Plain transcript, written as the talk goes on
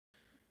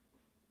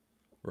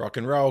Rock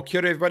and roll.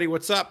 Kia ora, everybody.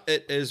 What's up?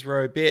 It is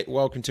Robett.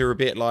 Welcome to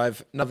Robett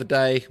Live. Another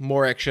day,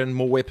 more action,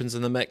 more weapons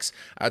in the mix.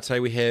 Today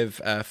we have,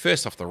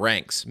 first off the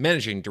ranks,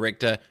 Managing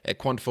Director at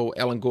Quantiful,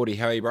 Alan Gourdie.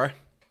 How are you, bro?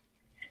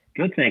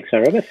 Good, thanks,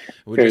 Robert.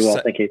 We're Very just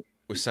well, thank you.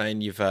 we're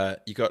saying you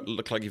got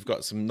look like you've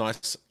got some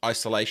nice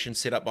isolation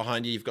set up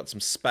behind you. You've got some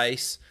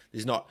space.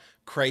 There's not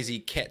crazy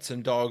cats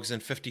and dogs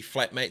and 50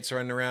 flatmates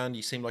running around.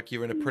 You seem like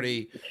you're in a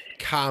pretty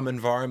calm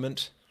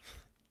environment.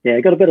 Yeah,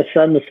 got a bit of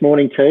sun this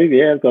morning too.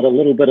 Yeah, I've got a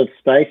little bit of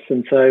space,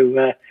 and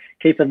so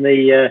keeping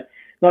the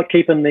not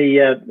keeping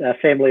the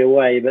family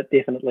away, but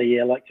definitely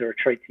like to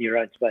retreat to your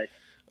own space.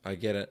 I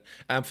get it.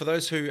 For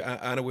those who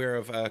aren't aware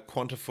of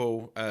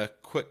Quantiful,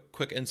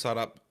 quick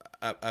insight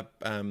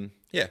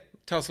yeah,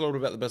 tell us a little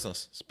bit about the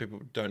business, so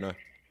people don't know.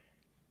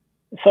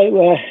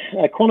 So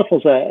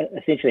Quantiful's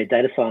essentially a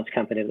data science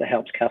company that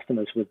helps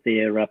customers with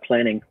their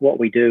planning. What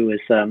we do is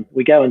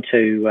we go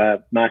into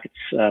markets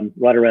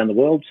right around the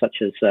world, such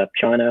as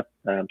China,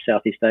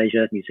 Southeast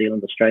Asia, New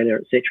Zealand, Australia,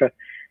 etc.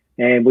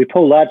 And we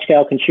pull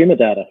large-scale consumer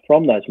data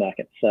from those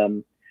markets,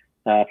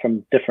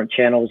 from different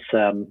channels,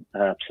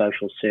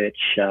 social search,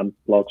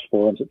 blogs,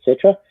 forums,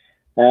 etc.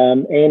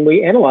 And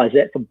we analyze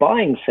that for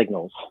buying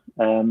signals.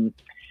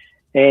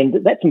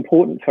 And that's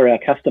important for our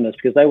customers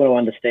because they want to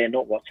understand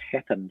not what's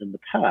happened in the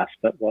past,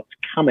 but what's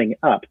coming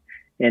up.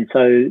 And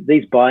so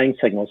these buying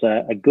signals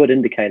are good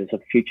indicators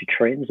of future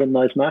trends in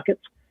those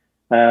markets.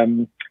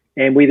 And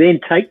we then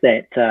take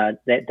that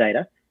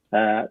data,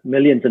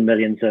 millions and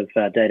millions of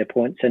data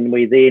points, and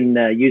we then,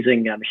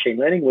 using machine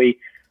learning, we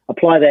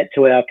apply that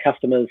to our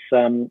customers'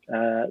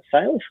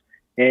 sales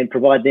and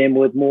provide them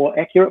with more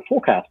accurate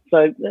forecasts.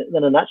 So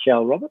in a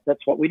nutshell, Robert,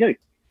 that's what we do.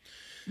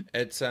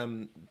 It's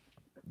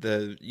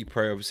you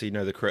probably obviously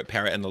know the correct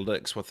power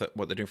analytics, what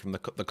they're doing from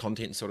the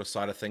content sort of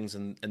side of things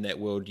in that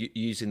world,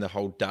 using the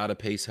whole data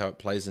piece, how it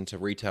plays into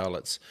retail.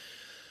 It's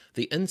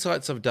the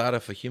insights of data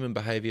for human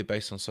behavior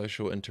based on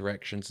social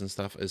interactions and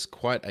stuff is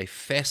quite a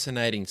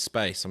fascinating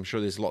space. I'm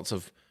sure there's lots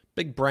of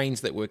big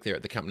brains that work there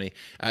at the company.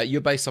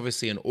 You're based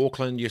obviously in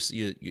Auckland.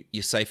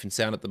 You're safe and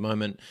sound at the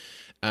moment.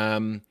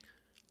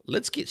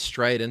 Let's get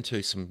straight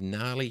into some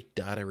gnarly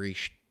data-y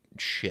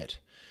shit.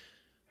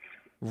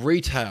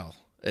 Retail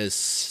is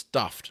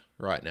stuffed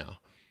right now.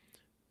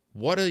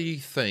 What do you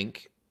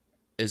think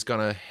is going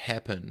to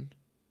happen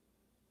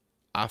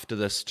after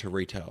this to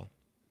retail?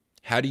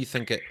 How do you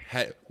think it?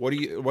 What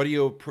are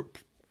your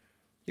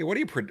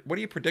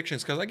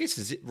predictions? Because I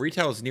guess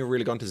retail has never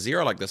really gone to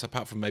zero like this,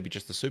 apart from maybe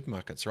just the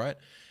supermarkets, right?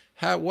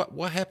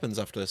 What happens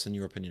after this, in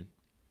your opinion?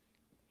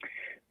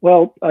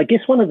 Well, I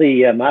guess one of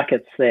the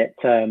markets that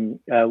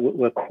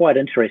we're quite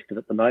interested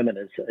at the moment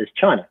is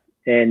China,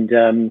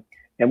 and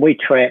we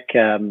track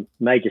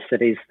major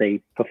cities,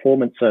 the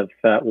performance of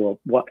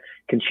what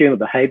consumer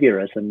behavior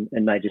is in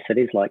major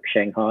cities like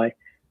Shanghai,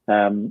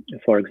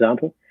 for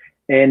example.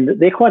 And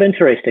they're quite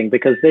interesting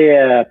because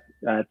they're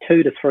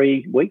 2 to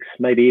 3 weeks,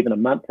 maybe even a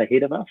month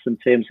ahead of us in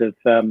terms of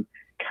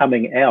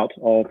coming out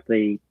of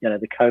the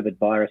COVID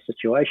virus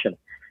situation.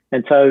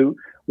 And so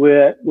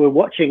we're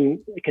watching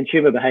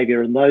consumer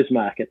behavior in those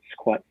markets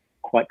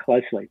quite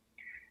closely.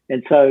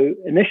 And so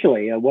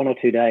initially, 1 or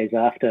 2 days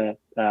after,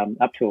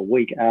 up to a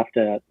week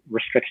after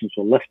restrictions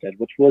were lifted,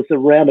 which was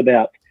around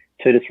about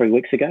 2 to 3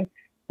 weeks ago,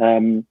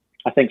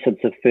 I think since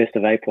the 1st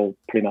of April,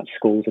 pretty much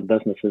schools and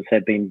businesses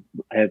have been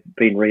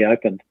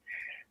reopened.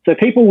 So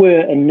people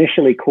were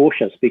initially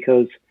cautious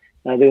because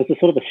there was a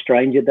sort of a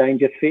stranger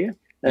danger fear,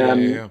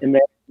 in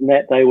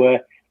that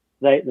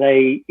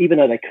they even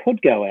though they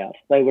could go out,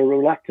 they were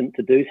reluctant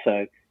to do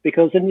so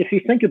because, and if you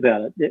think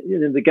about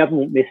it, the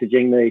government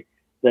messaging,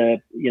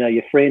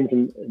 your friends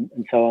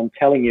and so on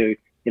telling you,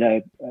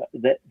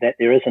 that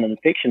there is an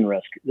infection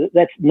risk,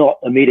 that's not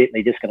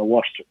immediately just going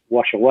to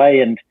wash away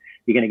and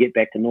you're going to get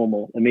back to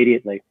normal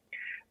immediately.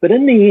 But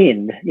in the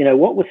end,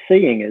 what we're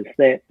seeing is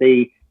that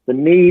the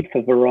need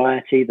for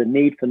variety, the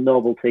need for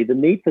novelty, the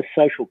need for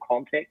social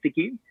contact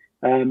again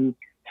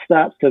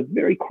starts to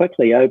very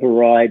quickly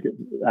override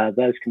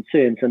those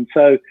concerns. And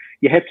so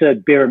you have to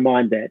bear in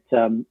mind that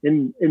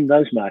in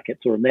those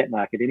markets, or in that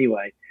market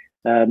anyway,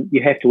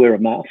 you have to wear a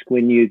mask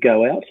when you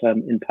go out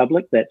in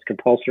public. That's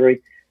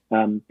compulsory.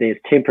 There's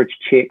temperature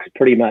checks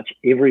pretty much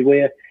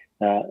everywhere,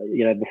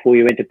 before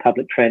you enter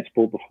public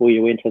transport, before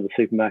you enter the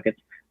supermarkets,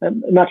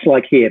 much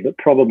like here, but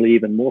probably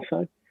even more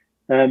so.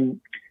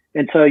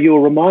 And so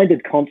you're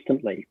reminded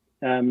constantly.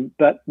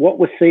 But what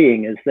we're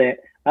seeing is that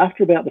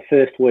after about the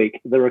first week,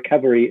 the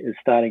recovery is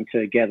starting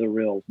to gather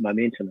real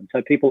momentum. And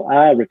so people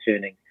are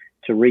returning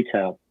to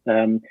retail.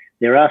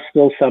 There are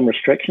still some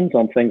restrictions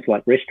on things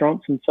like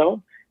restaurants and so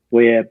on,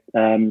 where,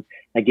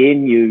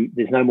 again,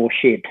 there's no more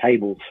shared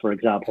tables, for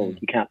example.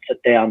 You can't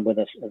sit down with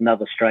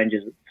another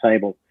strangers at the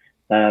table.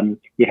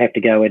 You have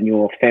to go in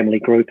your family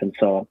group and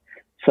so on.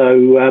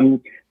 So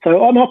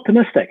I'm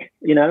optimistic.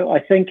 I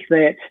think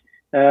that,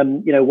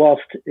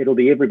 whilst it'll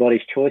be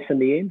everybody's choice in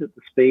the end at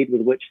the speed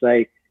with which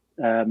they,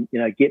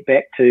 get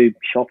back to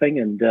shopping,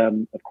 and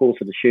of course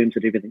it assumes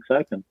that everything's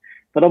open.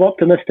 But I'm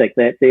optimistic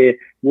that there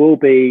will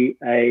be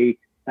a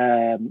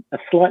a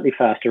slightly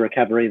faster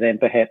recovery than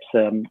perhaps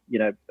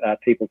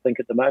people think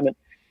at the moment,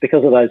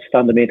 because of those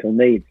fundamental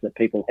needs that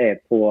people have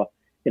for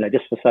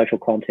just for social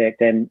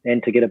contact and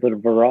to get a bit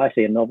of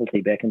variety and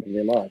novelty back into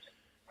their lives.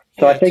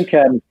 So I think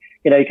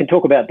you can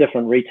talk about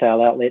different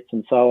retail outlets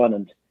and so on,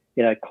 and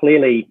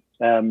clearly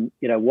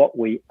what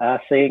we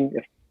are seeing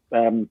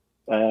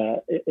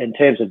in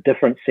terms of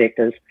different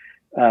sectors,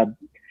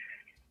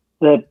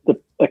 the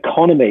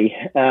economy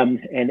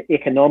and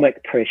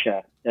economic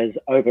pressure is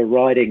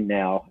overriding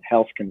now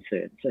health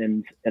concerns,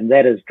 and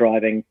that is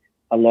driving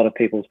a lot of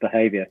people's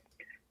behaviour.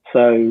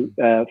 So,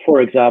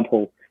 for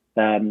example,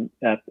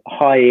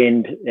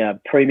 high-end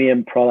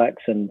premium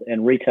products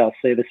and retail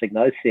servicing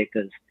those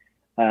sectors,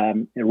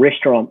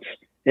 restaurants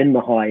in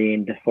the high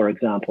end, for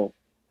example,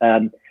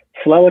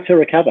 slower to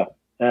recover.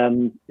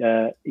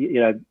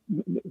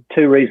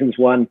 Two reasons.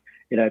 One,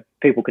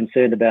 people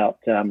concerned about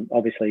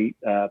obviously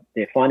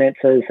their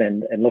finances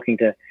and looking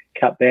to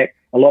cut back.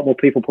 A lot more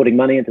people putting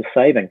money into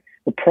saving.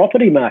 The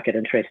property market,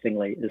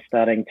 interestingly, is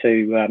starting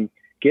to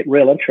get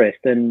real interest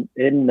in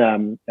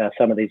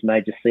some of these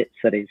major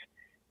cities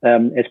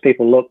as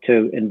people look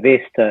to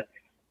invest to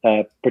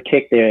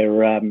protect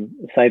their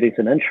savings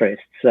and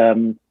interests,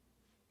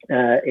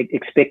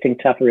 expecting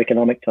tougher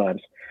economic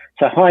times.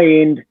 So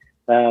high-end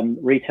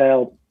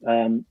retail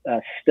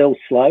still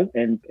slow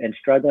and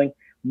struggling.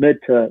 Mid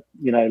to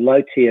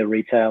low-tier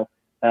retail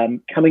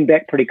coming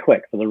back pretty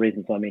quick for the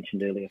reasons I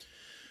mentioned earlier.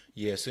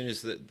 Yeah, as soon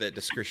as that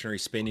discretionary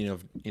spending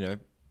of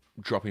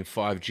dropping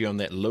 5G on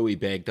that Louis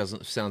bag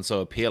doesn't sound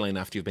so appealing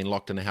after you've been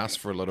locked in a house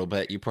for a little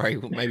bit, you probably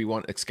maybe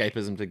want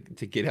escapism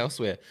to get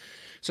elsewhere.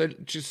 So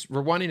just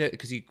rewinding it,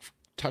 because you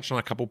touched on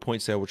a couple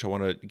points there which I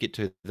want to get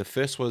to. The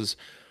first was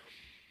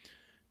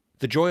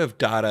the joy of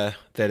data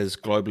that is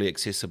globally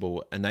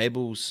accessible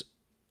enables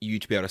you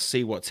to be able to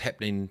see what's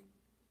happening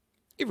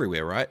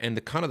everywhere, right? And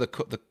the kind of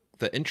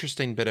the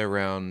interesting bit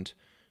around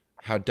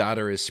how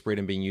data is spread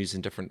and being used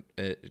in different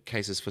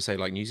cases for, say,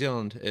 like New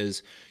Zealand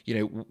is,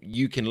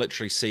 you can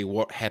literally see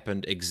what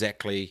happened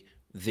exactly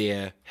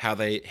there, how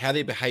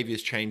their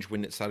behaviors changed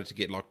when it started to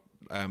get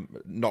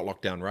not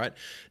locked down, right?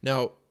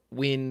 Now,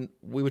 when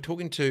we were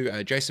talking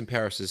to Jason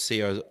Paris,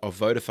 CEO of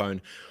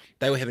Vodafone,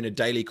 they were having a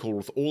daily call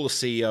with all the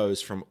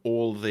CEOs from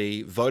all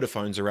the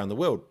Vodafones around the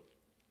world.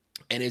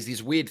 And there's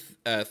this weird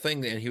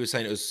thing, and he was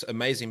saying it was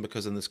amazing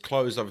because in this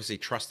closed, obviously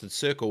trusted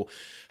circle,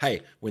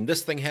 hey, when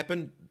this thing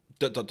happened, ...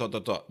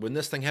 when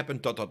this thing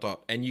happened, ...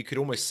 and you could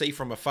almost see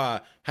from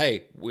afar,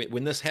 hey,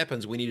 when this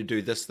happens, we need to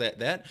do this,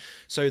 that.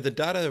 So the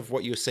data of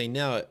what you're seeing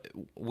now,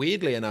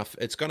 weirdly enough,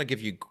 it's going to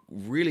give you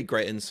really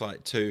great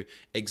insight to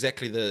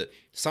exactly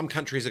some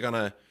countries are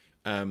going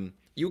to,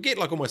 you'll get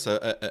like almost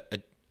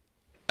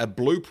a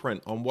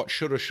blueprint on what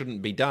should or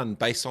shouldn't be done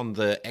based on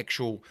the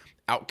actual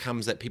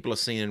outcomes that people are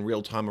seeing in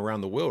real time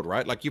around the world,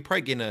 right? Like you're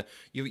probably gonna,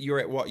 you're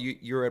at what,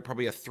 you're at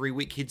probably a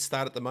 3-week head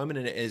start at the moment,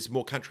 and as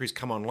more countries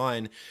come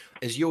online,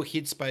 is your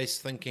headspace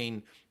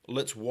thinking,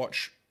 let's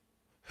watch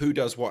who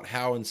does what,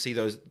 how, and see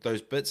those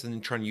bits, and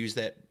then try and use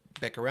that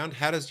back around?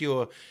 How does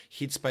your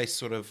headspace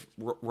sort of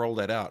roll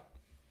that out?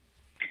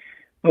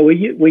 Well, we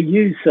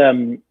use,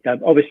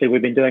 obviously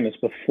we've been doing this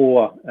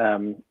before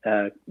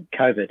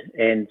COVID,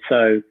 and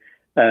so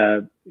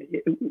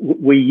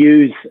we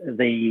use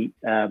the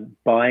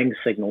buying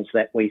signals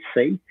that we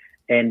see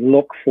and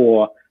look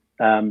for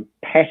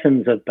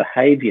patterns of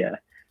behavior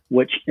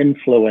which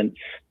influence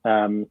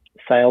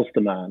sales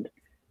demand.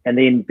 And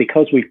then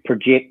because we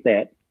project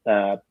that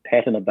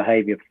pattern of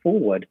behavior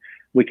forward,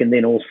 we can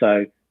then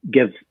also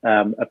give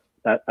a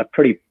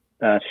pretty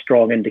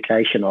strong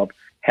indication of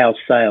how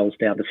sales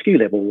down to SKU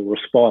level will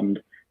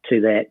respond to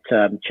that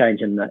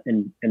change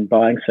in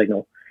buying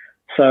signal.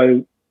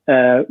 So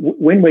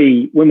when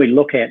we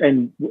look at,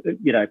 and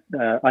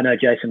I know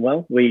Jason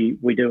well, we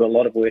do a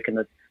lot of work in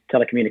the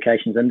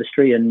telecommunications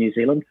industry in New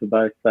Zealand for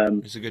both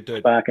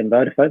Spark and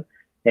Vodafone,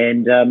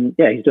 and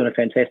he's doing a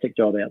fantastic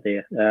job out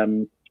there.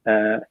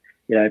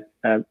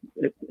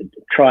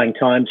 Trying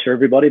times for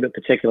everybody, but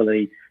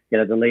particularly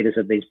the leaders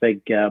of these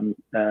big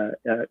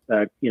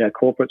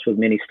corporates with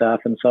many staff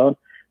and so on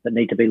that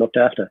need to be looked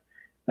after.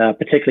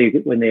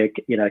 Particularly when they're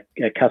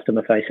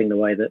customer facing the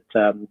way that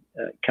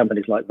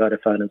companies like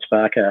Vodafone and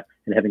Spark are,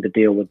 and having to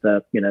deal with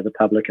the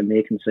public and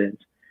their concerns.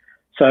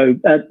 So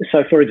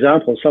for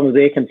example, some of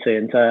their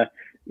concerns are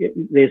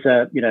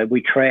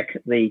we track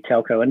the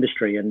telco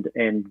industry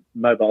and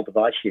mobile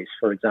device use,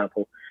 for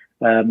example.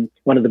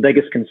 One of the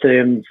biggest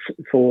concerns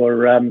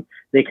for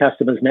their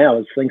customers now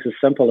is things as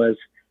simple as,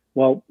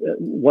 well,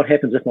 what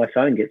happens if my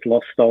phone gets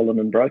lost, stolen,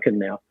 and broken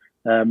now?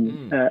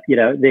 Their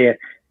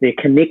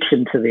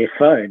connection to their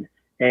phone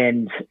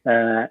and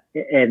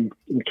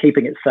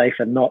keeping it safe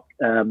and not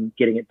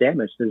getting it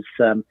damaged is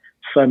so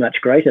much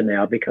greater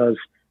now because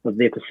of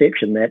their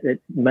perception that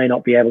it may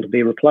not be able to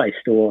be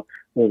replaced or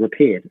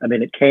repaired. I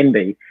mean, it can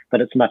be,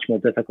 but it's much more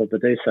difficult to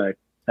do so.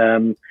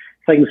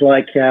 Things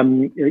like,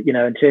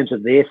 in terms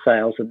of their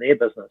sales and their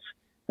business,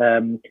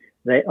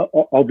 they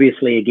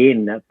obviously,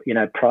 again,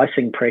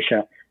 pricing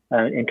pressure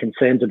and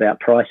concerns about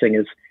pricing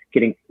is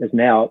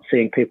now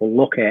seeing people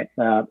look at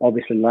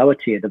obviously lower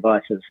tier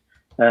devices.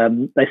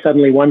 They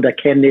suddenly wonder,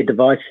 can their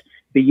device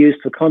be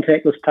used for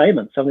contactless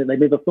payments, something they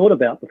never thought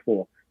about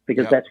before,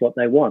 because that's what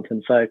they want.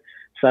 And so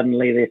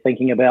suddenly they're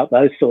thinking about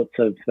those sorts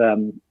of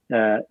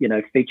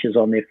features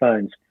on their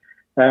phones.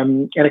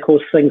 And of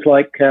course, things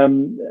like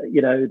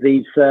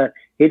these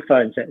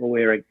headphones that we're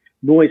wearing,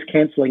 noise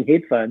cancelling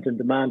headphones, and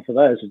demand for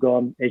those have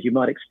gone, as you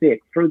might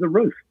expect, through the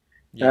roof.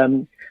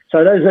 So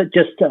those are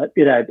just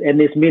and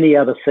there's many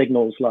other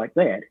signals like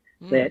that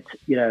that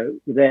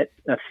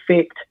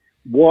affect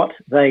what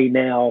they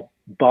now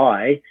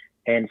buy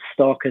and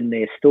stock in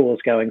their stores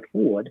going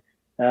forward,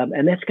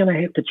 and that's going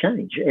to have to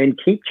change and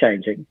keep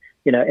changing,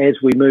 as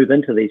we move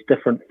into these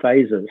different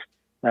phases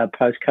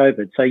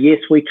post-COVID. So yes,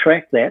 we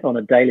track that on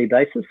a daily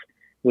basis.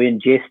 We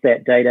ingest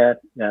that data,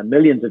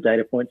 millions of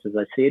data points, as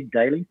I said,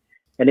 daily,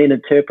 and then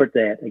interpret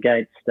that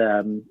against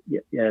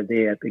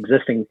their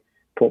existing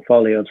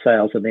portfolio of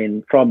sales, and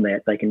then from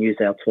that they can use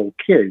our tool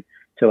Q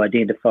to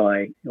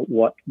identify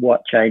what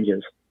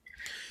changes.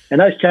 And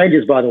those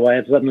changes, by the way,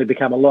 have suddenly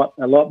become a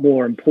lot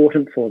more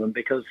important for them,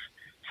 because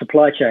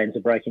supply chains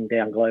are breaking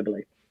down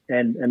globally,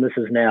 and this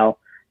is now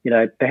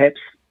perhaps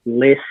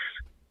less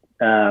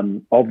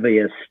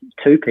obvious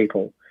to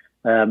people.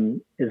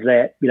 Is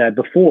that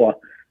before,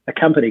 a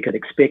company could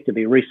expect to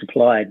be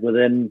resupplied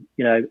within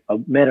a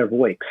matter of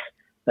weeks,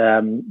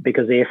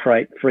 because air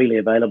freight freely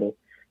available.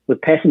 With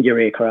passenger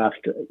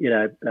aircraft,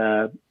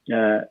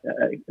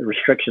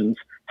 restrictions,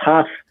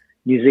 half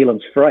New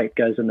Zealand's freight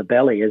goes in the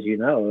belly, as you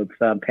know,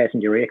 of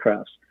passenger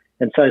aircrafts.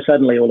 And so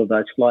suddenly all of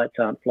those flights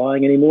aren't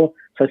flying anymore.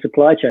 So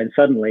supply chain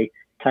suddenly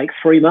takes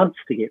 3 months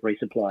to get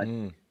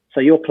resupplied. So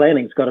your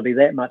planning's got to be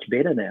that much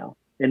better now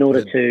in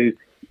order to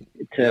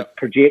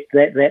project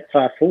that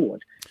far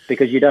forward,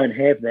 because you don't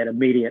have that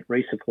immediate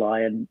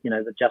resupply, and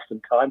the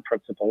just-in-time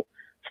principle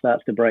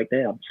starts to break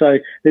down. So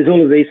there's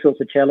all of these sorts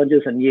of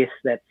challenges, and yes,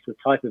 that's the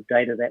type of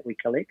data that we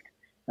collect.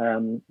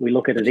 We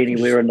look at it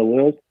anywhere in the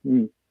world.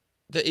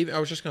 I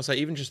was just going to say,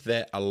 even just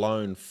that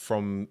alone,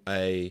 from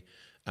a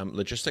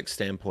logistics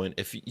standpoint,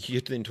 if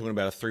you're then talking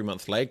about a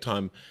 3-month lag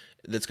time,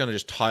 that's going to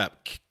just tie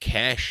up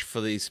cash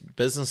for these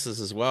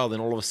businesses as well.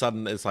 Then all of a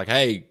sudden it's like,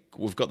 hey,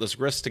 we've got this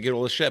risk to get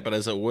all this shit, but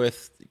is it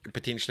worth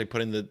potentially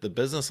putting the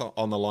business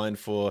on the line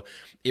for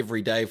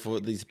every day for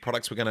these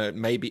products we're going to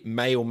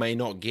may or may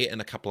not get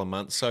in a couple of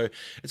months? So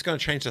it's going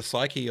to change the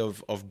psyche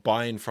of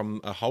buying from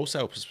a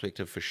wholesale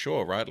perspective for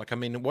sure, right? Like, I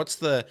mean, I was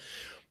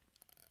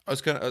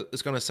going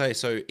to say,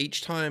 so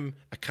each time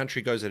a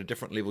country goes at a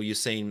different level, you're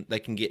seeing they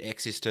can get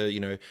access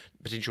to,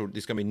 potential,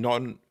 there's going to be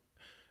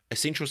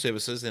non-essential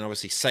services, then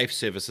obviously safe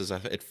services.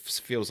 It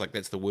feels like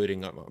that's the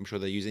wording I'm sure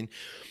they're using.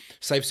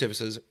 Safe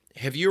services.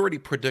 Have you already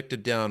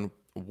predicted down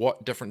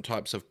what different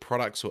types of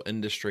products or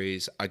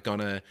industries are going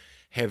to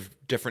have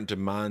different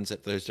demands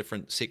at those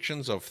different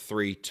sections of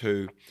 3,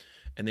 2,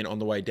 and then on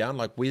the way down?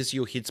 Like, where's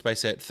your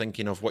headspace at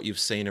thinking of what you've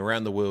seen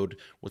around the world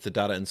with the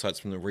data insights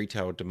from the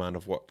retail demand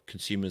of what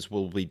consumers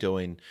will be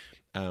doing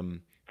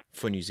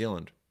for New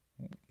Zealand?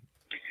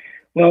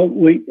 Well,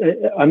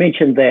 I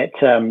mentioned that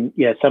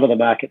some of the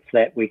markets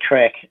that we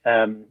track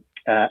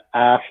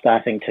are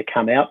starting to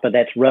come out, but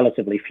that's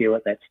relatively few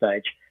at that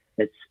stage.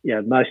 It's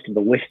most of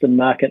the Western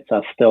markets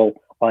are still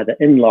either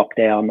in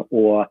lockdown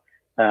or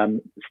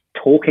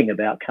talking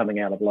about coming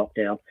out of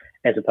lockdown,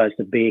 as opposed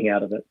to being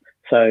out of it.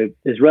 So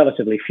there's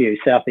relatively few.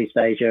 Southeast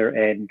Asia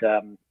and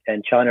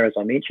China, as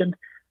I mentioned,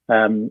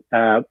 are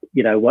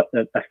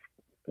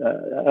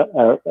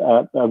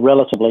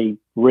relatively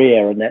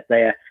rare in that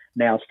they're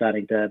now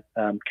starting to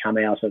come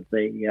out of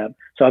the.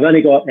 So I've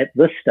only got at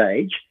this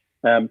stage,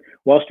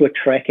 whilst we're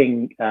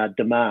tracking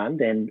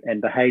demand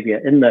and behaviour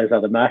in those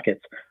other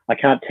markets, I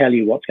can't tell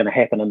you what's going to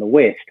happen in the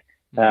West.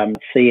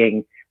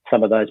 Seeing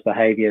some of those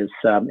behaviours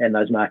and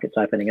those markets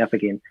opening up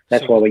again.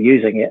 That's why we're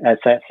using it as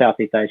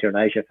Southeast Asia and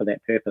Asia for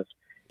that purpose.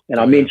 And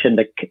I mentioned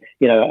a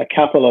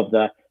couple of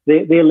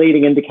they're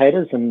leading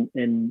indicators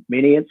in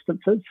many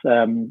instances,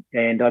 and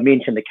I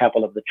mentioned a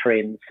couple of the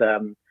trends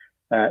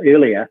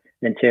earlier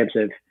in terms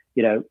of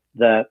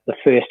the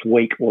first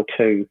week or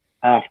two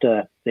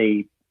after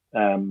the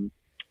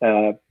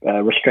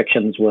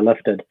restrictions were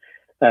lifted.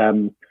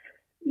 To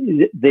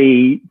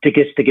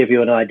give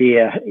you an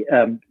idea,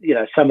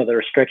 some of the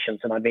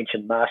restrictions, and I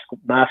mentioned mask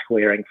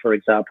wearing, for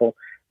example,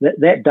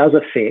 that does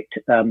affect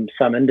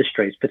some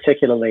industries,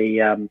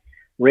 particularly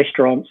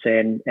restaurants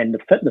and the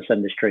fitness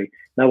industry.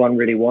 No one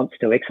really wants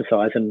to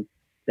exercise, and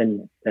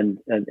in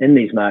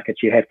these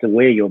markets, you have to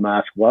wear your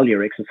mask while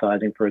you're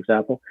exercising, for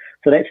example.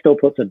 So that still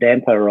puts a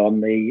damper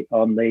on the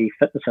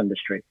fitness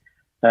industry.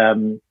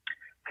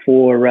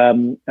 For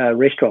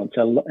restaurants,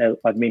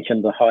 I've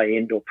mentioned the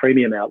high-end or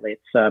premium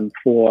outlets.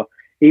 For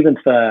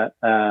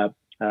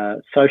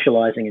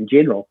socializing in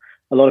general,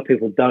 a lot of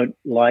people don't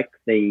like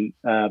the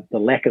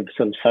lack of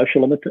sort of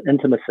social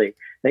intimacy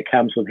that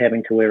comes with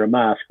having to wear a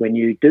mask when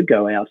you do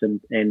go out and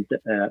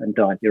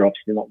dine. You're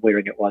obviously not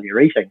wearing it while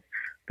you're eating,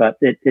 but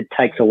it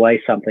takes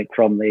away something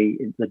from the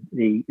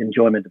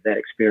enjoyment of that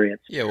experience.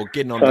 Yeah, well,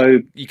 getting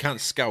on you can't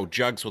scull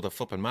jugs with a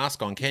flipping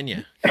mask on, can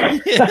you? I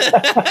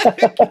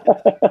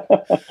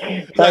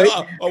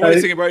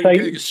was thinking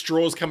about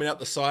straws coming out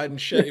the side and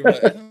shit.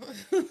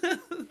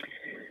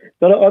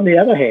 But on the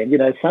other hand,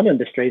 some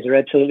industries are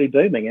absolutely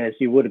booming, as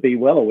you would be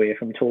well aware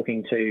from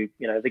talking to,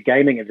 the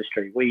gaming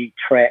industry. We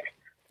track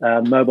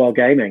mobile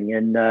gaming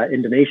in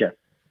Indonesia,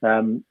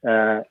 for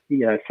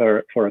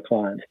a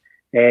client,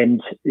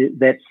 and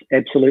that's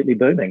absolutely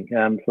booming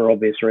for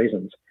obvious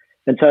reasons.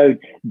 And so,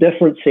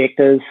 different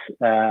sectors,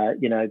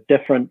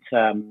 different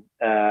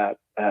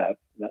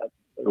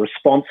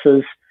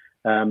responses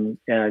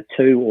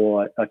to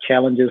or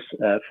challenges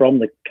from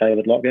the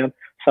COVID lockdown.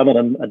 Some of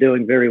them are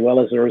doing very well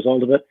as a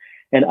result of it.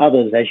 And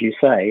others, as you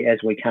say,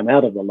 as we come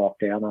out of the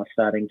lockdown, are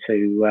starting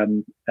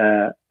to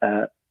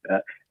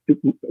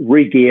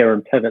re-gear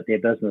and pivot their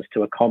business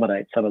to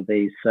accommodate some of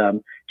these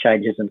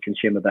changes in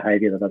consumer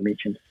behaviour that I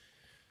mentioned.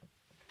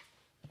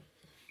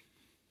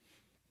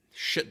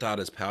 Shit,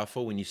 data is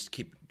powerful when you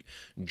keep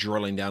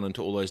drilling down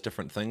into all those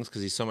different things,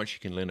 because there's so much you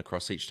can learn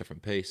across each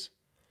different piece.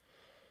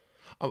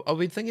 I've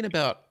been thinking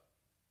about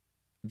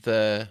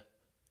the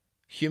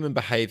human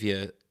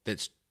behaviour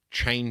that's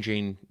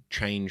changed,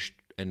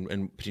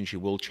 and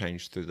potentially will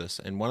change through this.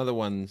 And one of the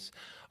ones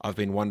I've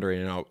been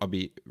wondering, and I'll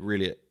be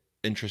really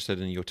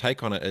interested in your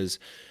take on it, is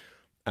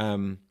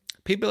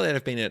people that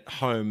have been at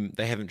home,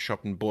 they haven't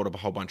shopped and bought up a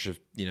whole bunch of,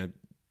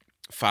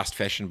 fast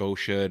fashion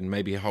bullshit, and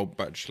maybe a whole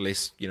bunch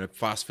less,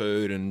 fast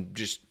food, and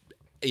just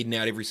eating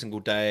out every single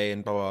day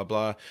and blah,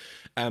 blah,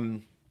 blah.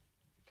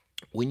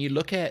 When you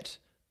look at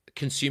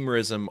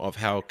consumerism of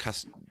how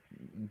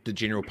the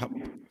general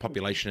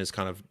population has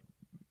kind of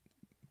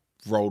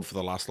rolled for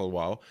the last little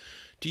while,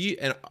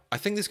 and I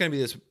think there's going to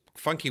be this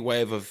funky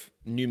wave of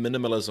new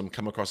minimalism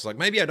come across. Like,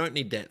 maybe I don't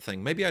need that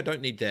thing. Maybe I don't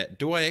need that.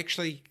 Do I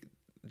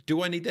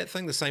need that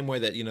thing? The same way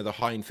that, the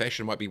high-end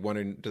fashion might be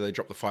wondering, do they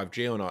drop the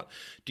 5G or not?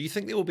 Do you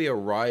think there will be a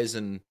rise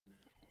in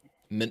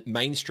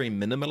mainstream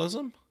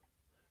minimalism?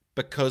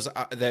 Because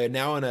they're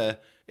now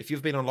if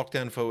you've been on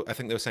lockdown for, I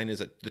think they were saying,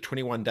 is it the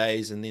 21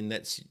 days, and then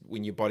that's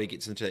when your body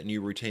gets into that new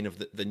routine of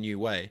the new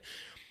way.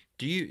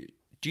 Do you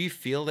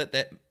feel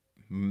that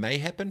may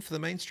happen for the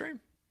mainstream?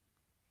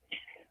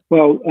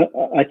 Well,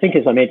 I think,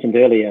 as I mentioned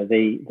earlier,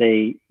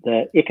 the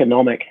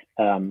economic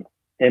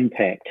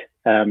impact,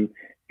 and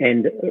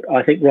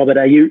I think, Robert,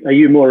 are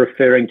you more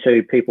referring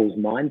to people's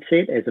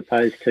mindset as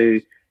opposed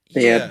to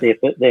their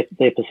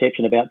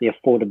perception about the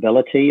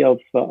affordability of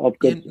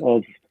goods?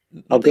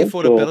 Not the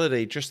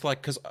affordability, just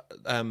like, because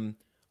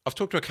I've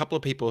talked to a couple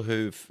of people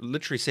who've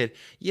literally said,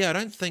 I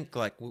don't think,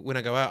 like, when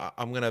I go out,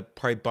 I'm gonna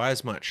probably buy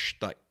as much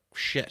like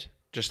shit,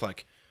 just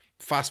like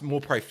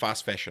more probably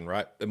fast fashion,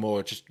 right? The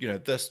more just,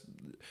 this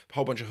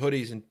whole bunch of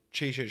hoodies and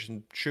t-shirts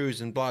and shoes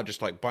and blah,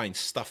 just like buying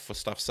stuff for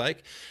stuff's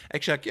sake.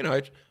 Actually,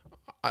 like,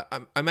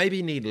 I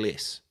maybe need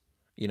less,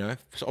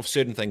 of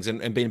certain things,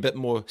 and being a bit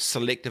more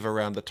selective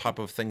around the type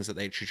of things that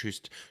they choose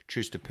to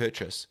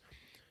purchase.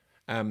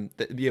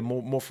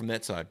 More from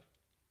that side.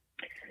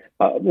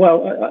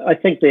 Well, I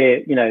think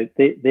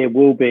there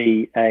will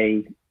be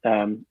a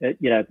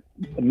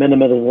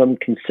minimalism,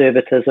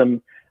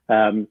 conservatism,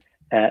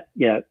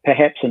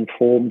 perhaps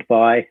informed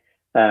by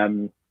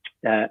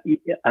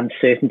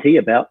uncertainty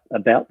about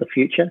the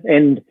future,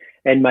 and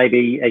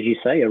maybe, as you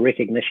say, a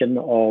recognition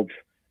of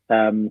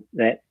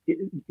that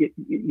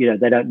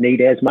they don't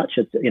need as much.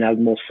 It's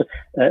more.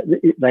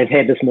 They've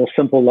had this more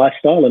simple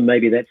lifestyle, and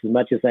maybe that's as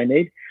much as they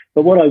need.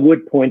 But what I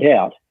would point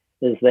out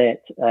is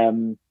that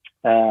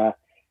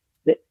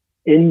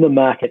in the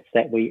markets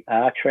that we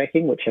are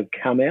tracking, which have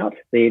come out,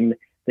 then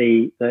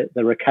the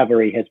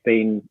recovery has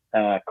been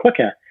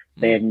quicker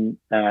than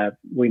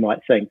we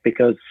might think,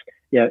 because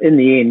in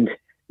the end,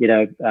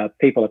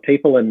 people are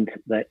people, and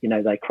that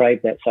they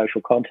crave that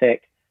social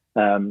contact.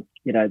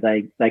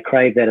 They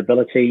crave that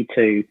ability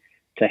to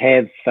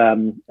have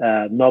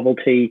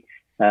novelty,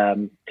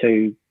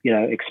 to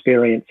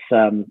experience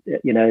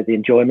the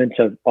enjoyment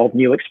of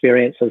new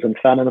experiences and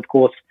fun, and of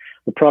course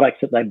the products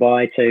that they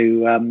buy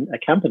to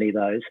accompany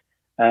those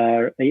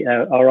are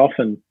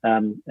often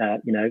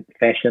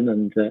fashion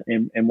and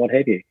what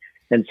have you.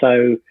 And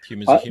so,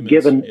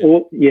 given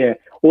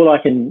all I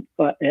can,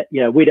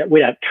 we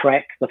don't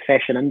track the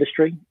fashion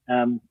industry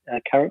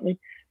currently,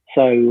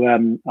 so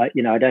I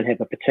don't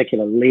have a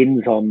particular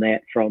lens on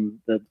that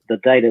from the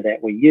data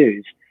that we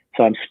use.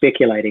 So I'm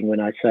speculating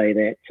when I say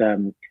that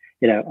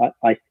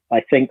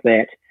I think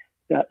that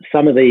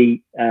some of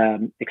the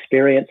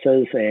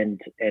experiences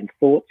and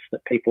thoughts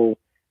that people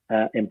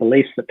and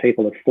beliefs that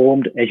people have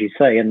formed, as you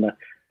say, in the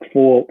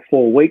four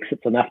weeks,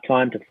 it's enough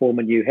time to form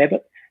a new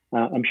habit.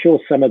 I'm sure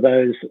some of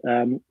those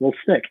will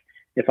stick.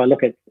 If I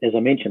look at, as I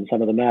mentioned,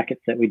 some of the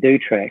markets that we do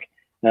track,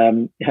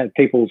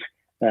 people's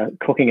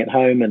cooking at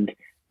home and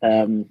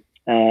and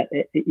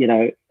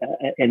the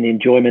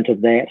enjoyment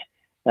of that,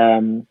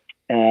 and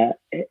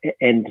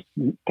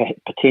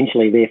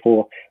potentially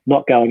therefore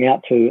not going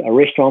out to a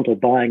restaurant or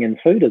buying in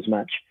food as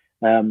much,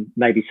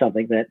 maybe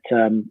something that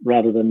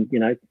rather than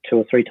 2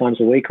 or 3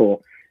 times a week, or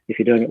if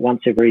you're doing it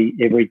once every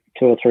 2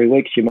 or 3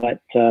 weeks, you might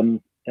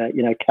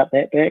cut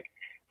that back.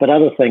 But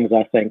other things,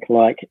 I think,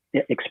 like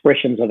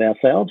expressions of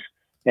ourselves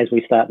as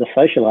we start to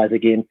socialize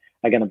again,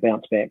 are going to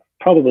bounce back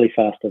probably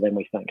faster than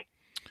we think.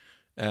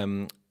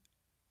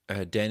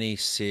 Danny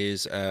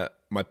says,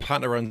 my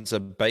partner runs a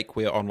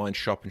bakeware online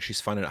shop and she's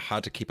finding it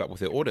hard to keep up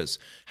with her orders.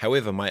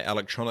 However, my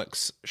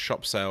electronics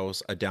shop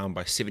sales are down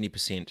by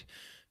 70%.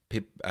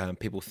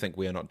 People think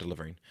we are not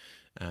delivering.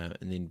 And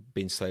then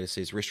Ben Slater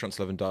says, restaurants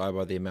live and die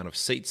by the amount of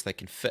seats they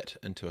can fit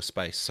into a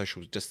space.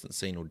 Social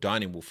distancing or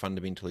dining will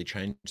fundamentally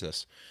change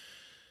this.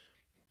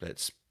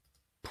 That's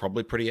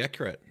probably pretty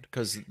accurate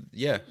because,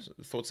 yeah,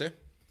 thoughts there?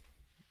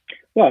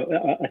 Well,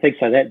 I think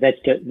so. That's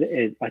just,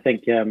 I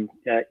think your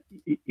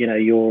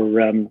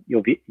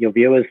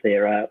viewers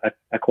there are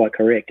quite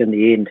correct. In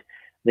the end,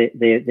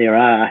 there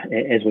are,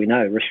 as we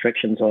know,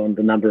 restrictions on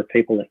the number of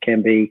people that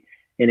can be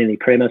in any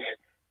premise.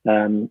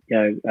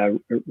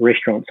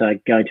 Restaurants are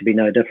going to be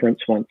no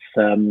different once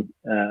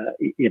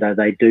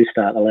they do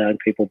start allowing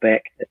people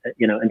back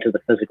into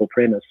the physical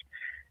premise.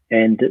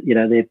 And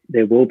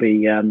there will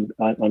be, I'm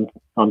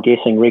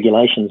guessing,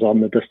 regulations on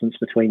the distance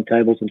between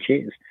tables and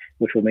chairs,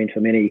 which will mean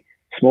for many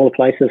smaller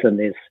places, and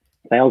there's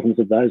thousands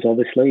of those,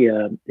 obviously,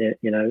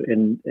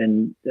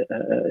 in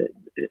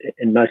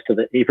most of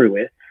it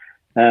everywhere.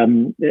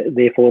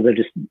 Therefore, they're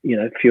just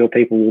fewer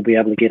people will be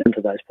able to get into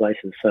those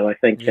places. So I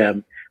think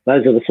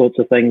those are the sorts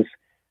of things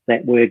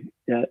that we're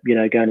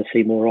going to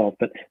see more of.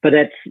 But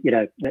that's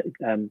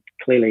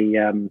clearly.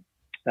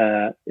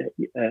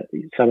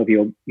 Some of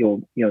your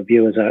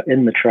viewers are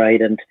in the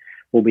trade and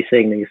will be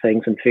seeing these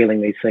things and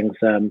feeling these things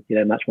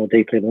much more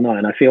deeply than I.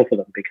 And I feel for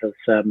them because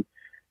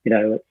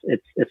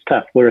it's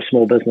tough. We're a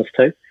small business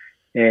too,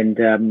 and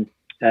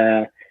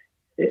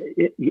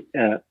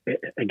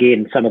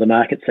again, some of the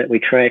markets that we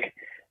track,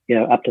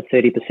 up to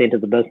 30% of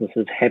the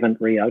businesses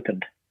haven't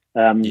reopened.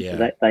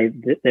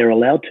 They're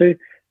allowed to,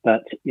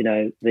 but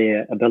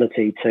their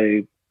ability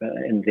to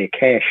and their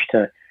cash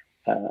to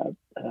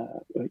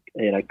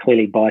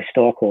clearly buy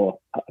stock or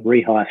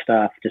rehire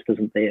staff just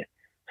isn't there.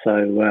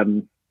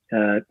 So,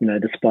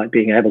 despite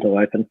being able to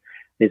open,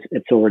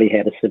 it's already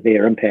had a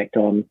severe impact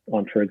on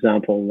for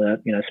example,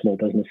 small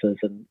businesses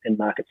in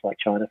markets like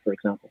China, for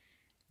example.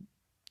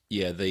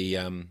 Yeah, the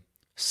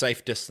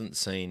safe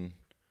distancing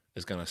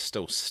is going to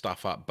still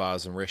stuff up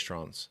bars and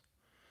restaurants.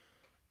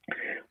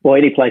 Well,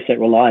 any place that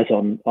relies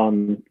on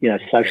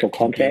social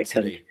contact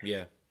and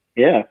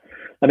yeah.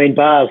 I mean,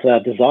 bars are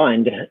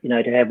designed,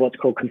 to have what's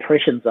called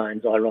compression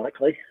zones,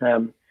 ironically,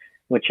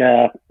 which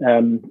are,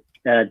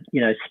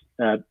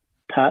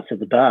 parts of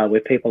the bar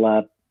where people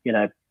are,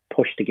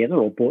 pushed together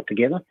or brought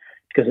together,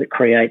 because it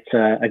creates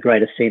a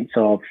greater sense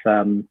of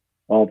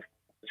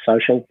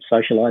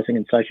socializing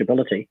and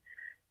sociability,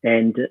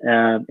 and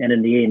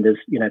in the end is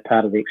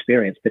part of the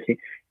experience. But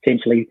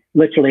essentially,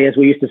 literally, as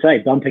we used to say,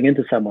 bumping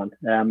into someone,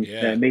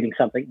 meeting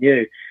something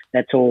new.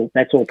 That's all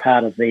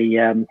part of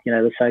the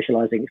the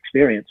socializing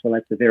experience. Well,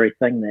 that's the very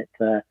thing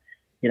that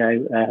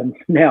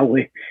now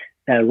we're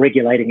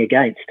regulating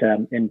against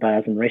in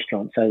bars and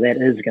restaurants. So that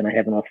is going to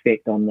have an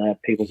effect on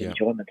people's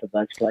enjoyment of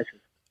those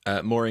places.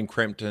 Maureen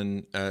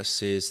Crampton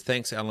says,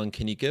 "Thanks, Alan.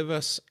 Can you give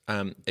us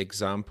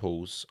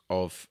examples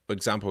of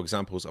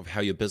how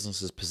your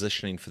business is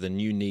positioning for the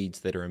new needs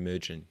that are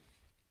emerging?"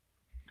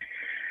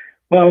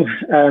 Well,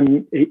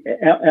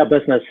 our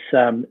business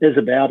is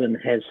about and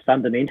has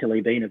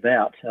fundamentally been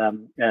about,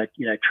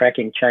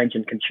 tracking change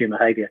in consumer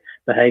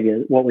behavior,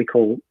 what we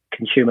call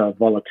consumer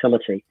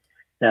volatility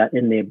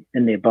in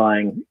their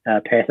buying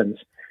patterns,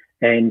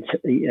 and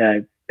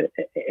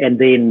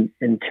then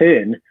in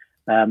turn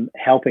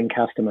helping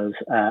customers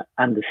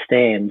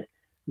understand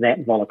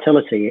that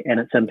volatility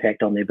and its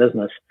impact on their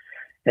business.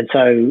 And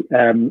so,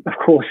 of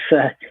course,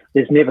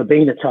 there's never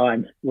been a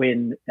time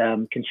when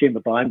consumer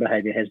buying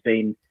behavior has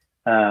been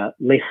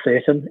less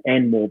certain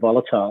and more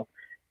volatile.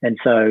 And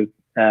so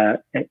a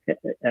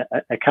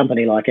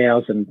company like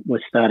ours, and we're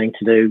starting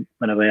to do,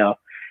 one of our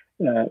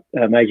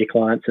major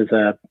clients is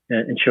an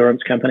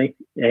insurance company,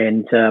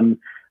 and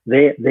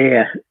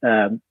they're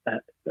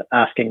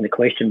asking the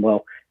question,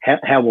 well,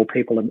 how will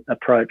people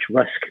approach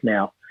risk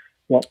now?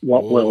 What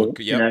will,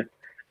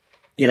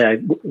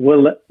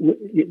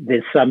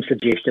 there's some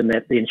suggestion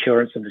that the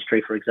insurance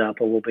industry, for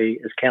example,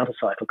 is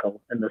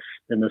counter-cyclical in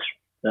this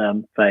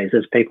phase,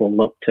 as people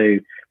look to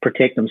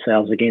protect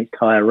themselves against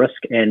higher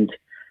risk and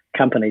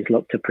companies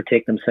look to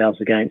protect themselves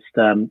against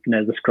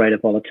this greater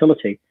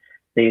volatility.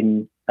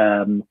 Then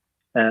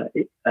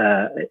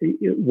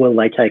will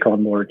they take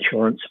on more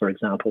insurance, for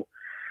example?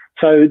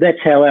 So that's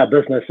how our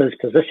business is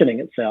positioning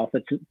itself.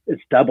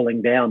 It's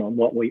doubling down on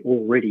what we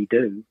already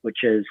do,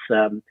 which is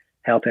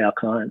help our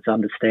clients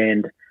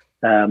understand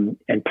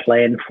and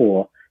plan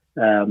for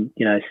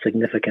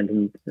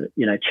significant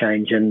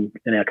change in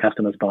our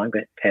customers' buying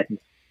patterns.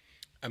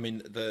 I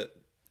mean,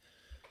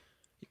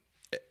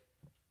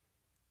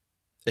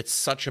 it's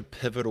such a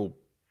pivotal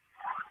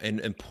an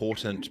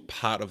important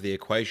part of the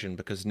equation,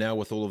 because now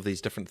with all of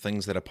these different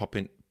things that are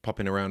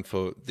popping around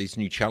for these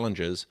new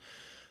challenges,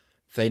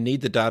 they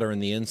need the data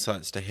and the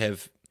insights to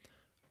have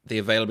the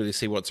availability to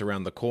see what's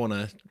around the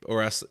corner,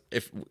 or else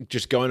if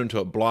just going into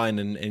it blind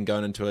and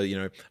going into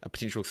a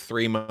potential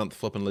 3-month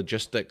flip in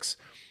logistics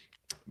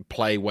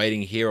play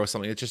waiting here or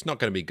something, it's just not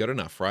going to be good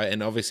enough, right?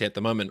 And obviously at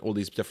the moment, all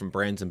these different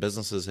brands and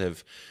businesses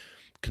have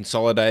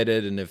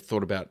consolidated and have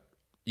thought about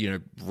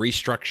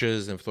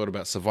restructures and have thought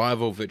about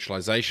survival,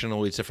 virtualization,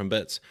 all these different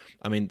bits.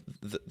 I mean,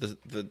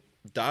 the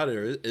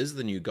data is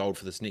the new gold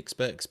for this next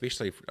bit,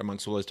 especially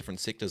amongst all those different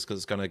sectors, because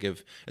it's going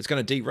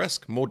to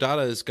de-risk. More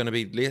data is going to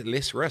be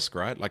less risk,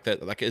 right? Like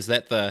that. Like, is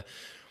that the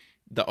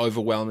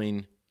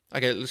overwhelming?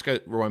 Okay, let's go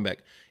rewind back.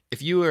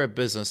 If you were a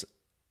business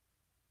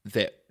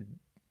that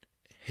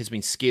has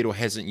been scared or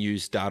hasn't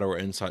used data or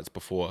insights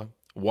before,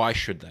 why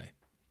should they?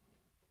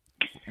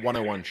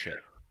 101 shit.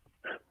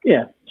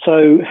 Yeah,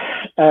 so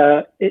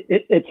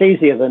it's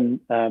easier than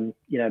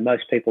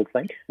most people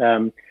think.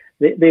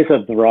 There's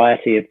a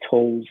variety of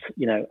tools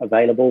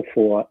available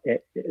for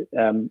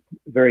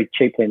very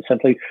cheaply and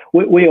simply.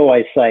 We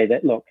always say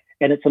that, look,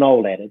 and it's an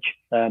old adage.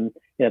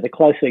 The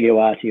closer you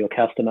are to your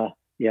customer,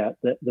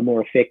 the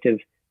more effective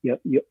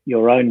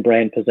your own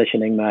brand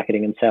positioning,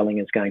 marketing, and selling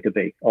is going to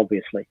be,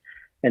 obviously.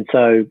 And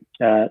so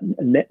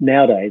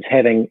nowadays,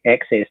 having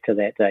access to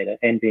that data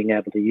and being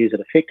able to use it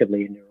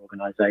effectively in your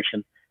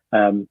organization,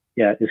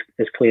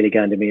 is clearly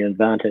going to be an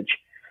advantage.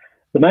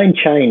 The main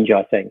change,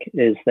 I think,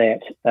 is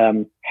that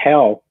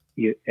how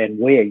you and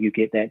where you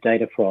get that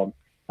data from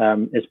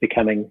is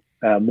becoming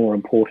more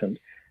important.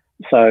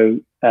 So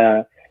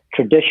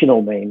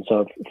traditional means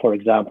of, for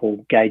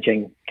example,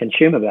 gauging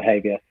consumer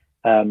behavior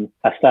are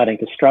starting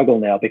to struggle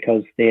now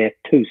because they're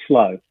too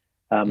slow.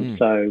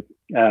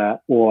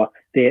 Or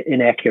they're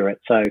inaccurate.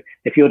 So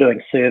if you're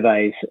doing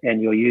surveys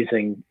and you're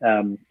using,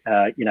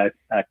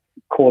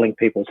 calling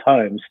people's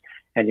homes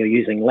and you're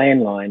using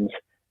landlines,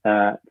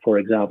 for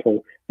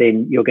example,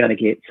 then you're going to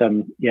get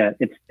some,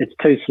 it's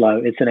too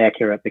slow, it's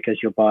inaccurate because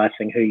you're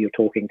biasing who you're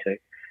talking to.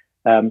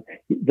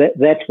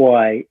 That's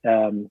why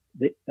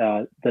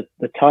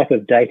the type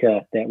of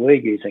data that we're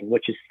using,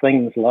 which is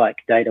things like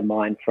data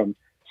mined from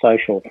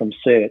social, from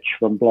search,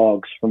 from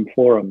blogs, from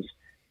forums,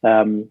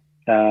 from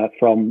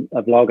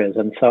bloggers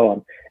and so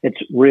on.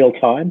 It's real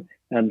time.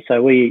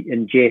 So we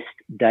ingest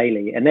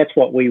daily, and that's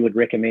what we would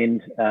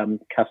recommend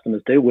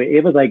customers do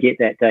wherever they get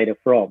that data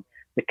from,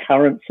 the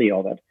currency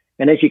of it.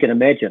 And as you can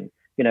imagine,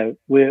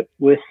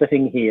 we're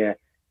sitting here,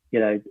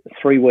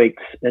 3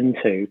 weeks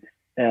into,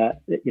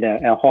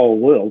 our whole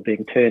world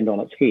being turned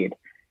on its head.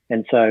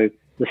 And so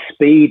the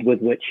speed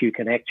with which you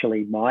can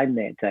actually mine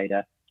that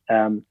data,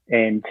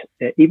 and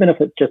even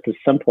if it's just as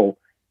simple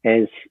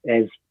as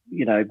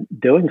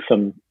doing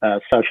some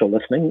social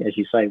listening, as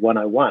you say,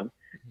 101,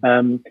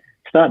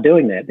 start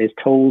doing that. There's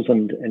tools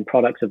and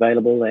products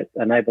available that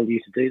enable you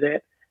to do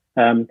that.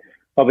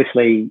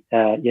 Obviously,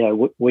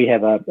 we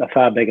have a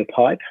far bigger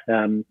pipe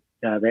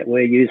that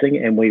we're using,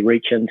 and we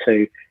reach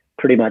into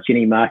pretty much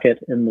any market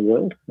in the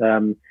world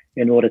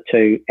in order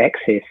to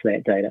access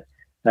that data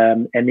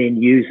and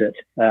then use it,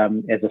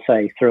 as I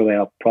say, through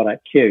our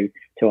product queue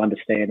to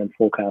understand and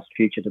forecast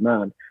future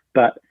demand.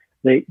 But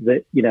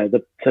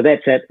so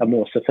that's at a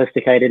more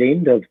sophisticated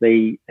end of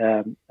the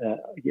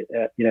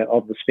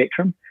of the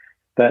spectrum.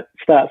 But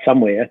start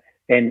somewhere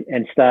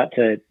and start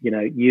to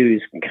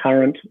use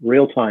current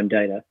real-time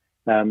data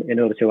in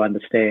order to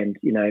understand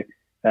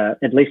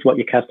at least what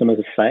your customers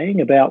are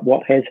saying about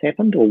what has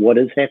happened or what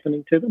is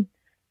happening to them.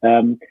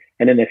 And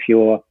then if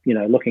you're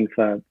looking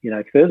for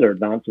further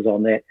advances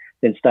on that,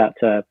 then start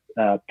to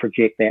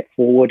project that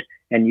forward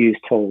and use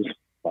tools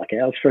like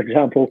ours, for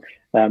example,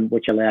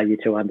 which allow you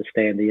to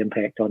understand the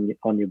impact on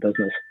your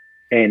business.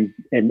 And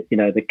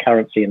the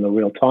currency and the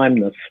real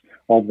timeness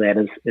of that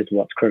is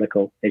what's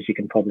critical, as you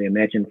can probably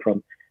imagine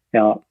from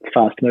how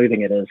fast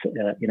moving it is,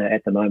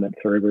 at the moment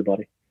for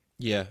everybody.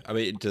 Yeah, I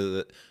mean,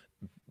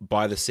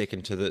 by the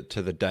second to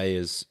the day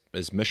is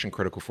mission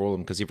critical for all of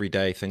them, because every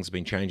day things have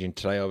been changing.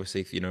 Today,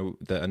 obviously,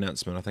 the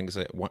announcement, I think is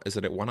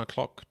it at 1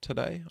 o'clock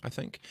today, I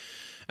think,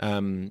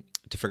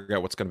 to figure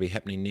out what's going to be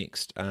happening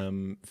next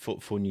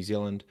for New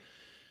Zealand.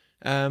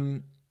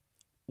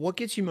 What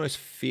gets you most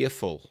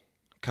fearful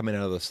coming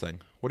out of this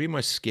thing? What are you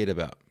most scared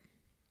about?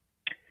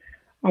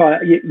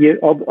 You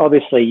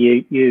obviously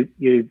you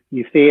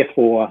fear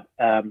for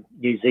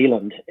New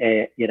Zealand,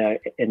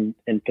 in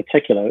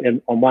particular.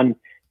 And on one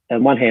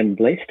hand,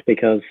 blessed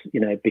because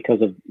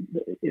of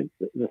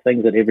the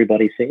things that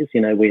everybody says.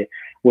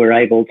 We're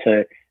able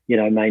to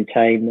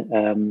maintain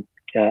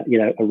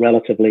a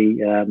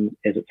relatively,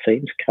 as it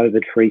seems,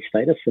 COVID-free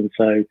status, and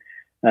so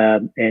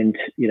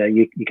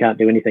you can't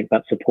do anything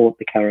but support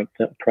the current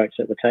approach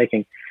that we're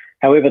taking.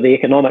 However, the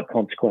economic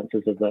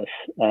consequences of this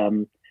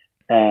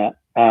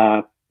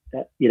are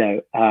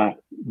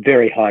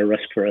very high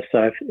risk for us.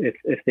 So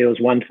if there was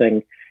one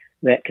thing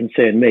that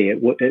concerned me,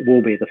 it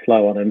will be the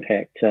flow-on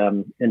impact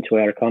into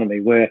our economy.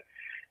 We're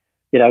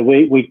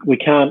we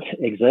can't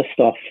exist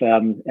off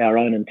our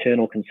own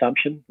internal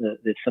consumption.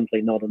 There's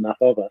simply not enough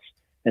of us.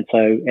 And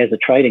so as a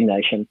trading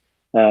nation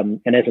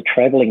and as a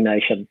traveling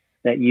nation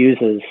that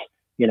uses,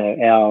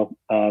 our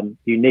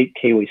unique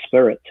Kiwi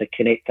spirit to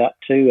connect up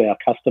to our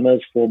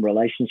customers, form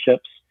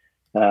relationships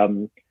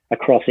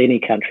across any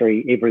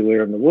country,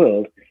 everywhere in the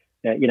world,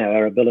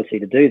 our ability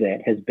to do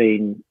that has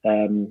been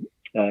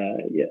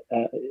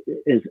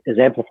is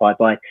amplified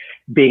by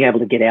being able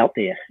to get out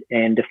there.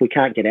 And if we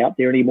can't get out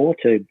there anymore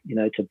to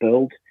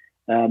build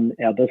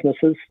our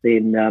businesses,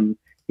 then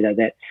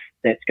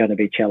that's going to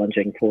be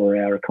challenging for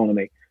our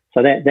economy.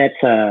 So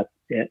that's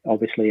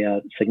obviously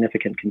a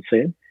significant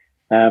concern.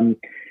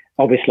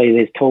 Obviously,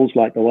 there's tools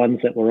like the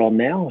ones that we're on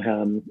now,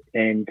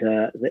 and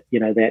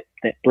that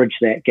bridge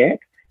that gap.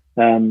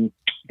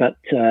 But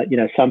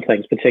some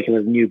things,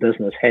 particularly new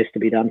business, has to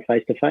be done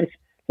face to face.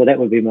 So that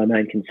would be my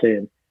main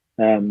concern.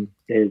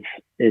 Is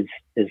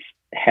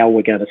how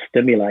we're going to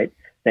stimulate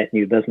that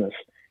new business.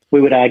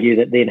 We would argue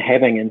that then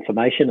having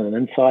information and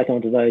insight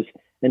into those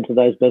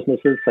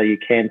businesses, so you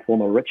can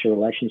form a richer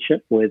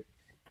relationship with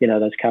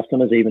those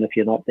customers, even if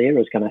you're not there,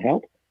 is going to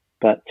help.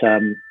 But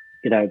the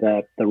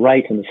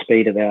rate and the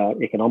speed of our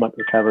economic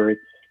recovery,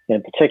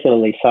 and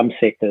particularly some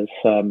sectors,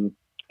 well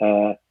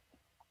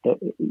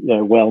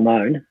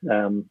known,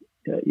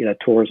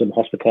 tourism,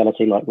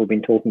 hospitality, like we've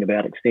been talking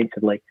about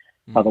extensively,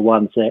 are the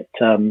ones that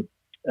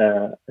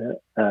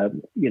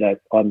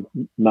I'm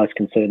most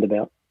concerned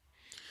about.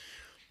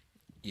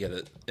 Yeah,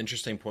 the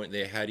interesting point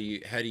there. How do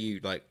you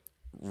like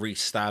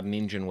restart an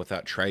engine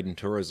without trade and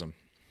tourism?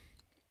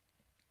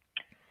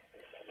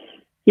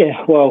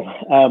 Yeah, well,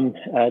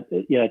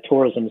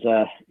 tourism's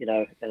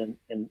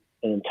an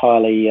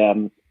entirely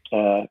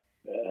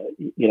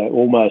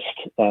almost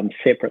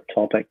separate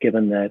topic,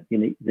 given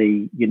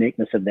the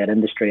uniqueness of that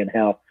industry and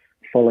how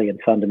fully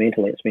and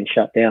fundamentally it's been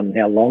shut down, and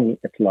how long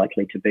it's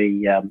likely to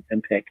be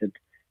impacted.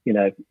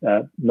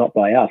 Not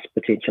by us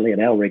potentially in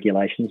our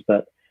regulations,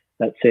 but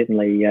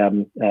certainly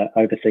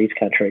overseas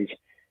countries.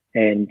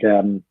 And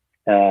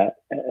of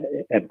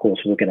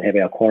course, we're going to have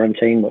our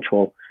quarantine, which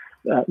will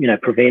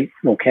prevent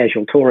more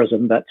casual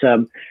tourism. But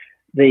I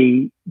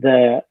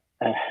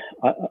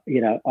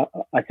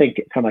think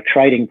from a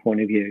trading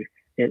point of view,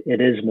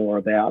 it is more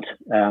about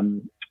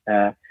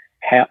how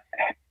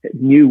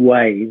new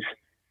ways,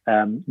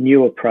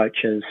 new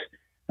approaches,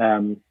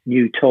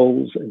 new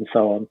tools, and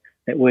so on,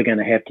 that we're going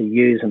to have to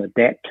use and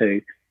adapt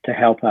to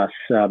help us,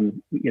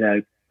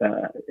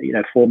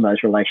 form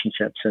those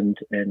relationships and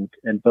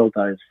build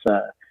those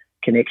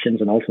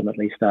connections and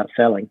ultimately start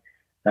selling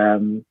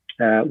when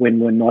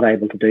we're not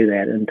able to do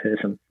that in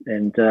person.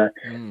 And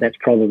that's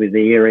probably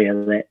the area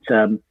that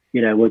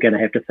we're going to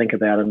have to think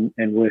about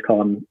and work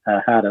on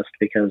hardest,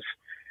 because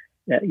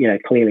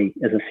clearly,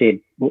 as I said,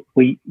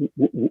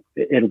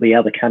 it'll be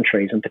other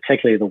countries, and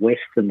particularly the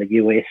West and the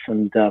US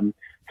and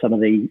some of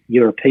the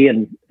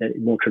European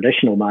more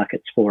traditional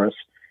markets for us,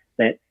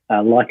 that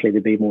are likely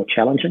to be more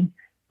challenging.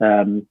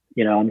 I'm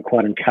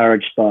quite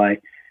encouraged by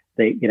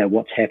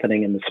what's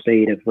happening in the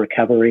speed of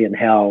recovery and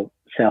how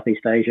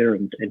Southeast Asia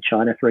and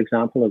China, for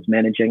example, is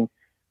managing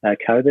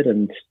COVID.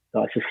 And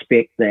I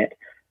suspect that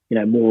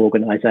more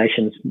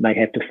organisations may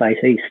have to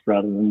face east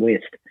rather than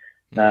west.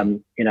 For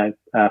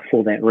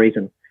that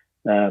reason.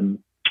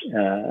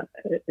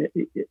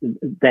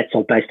 That's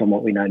all based on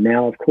what we know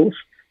now, of course.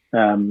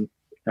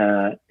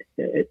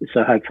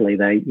 So hopefully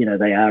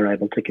they are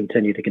able to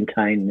continue to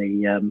contain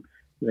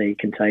the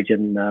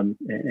contagion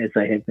as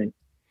they have been.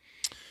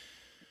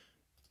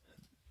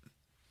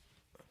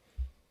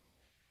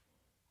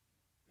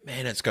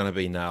 Man, it's going to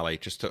be gnarly.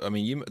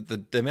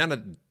 The amount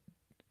of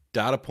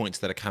data points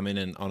that are coming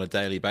in on a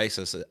daily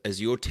basis. Is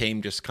your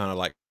team just kind of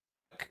like,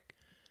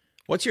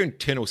 what's your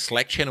internal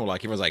Slack channel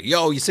like? Everyone's like,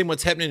 "Yo, you seen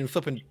what's happening in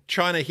flipping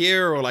China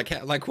here?" Or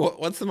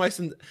what's the most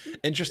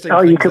interesting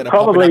things that are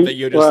popping up that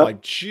you're just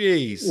like,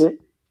 "Geez."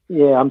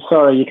 Yeah, I'm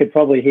sorry. You could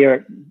probably hear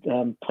it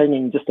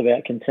pinging just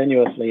about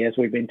continuously as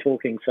we've been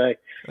talking. So,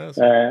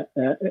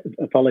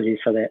 apologies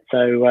for that.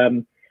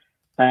 So,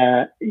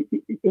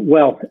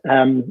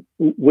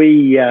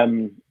 we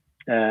as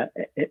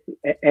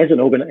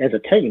a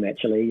team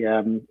actually,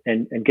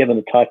 and given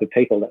the type of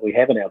people that we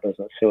have in our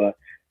business, who are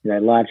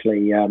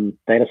largely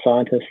data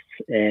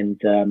scientists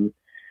and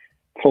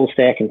full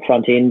stack and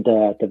front end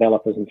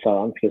developers and so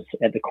on, because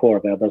at the core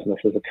of our business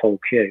is a tool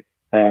queue.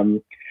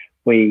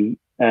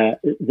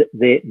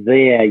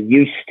 They're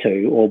used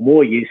to, or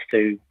more used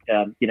to,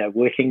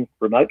 working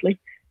remotely,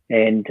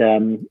 and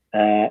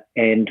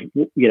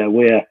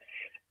we're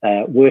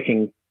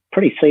working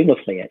pretty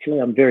seamlessly. Actually,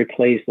 I'm very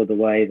pleased with the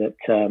way that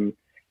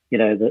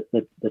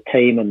the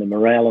team and the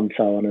morale and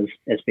so on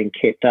has been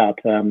kept up,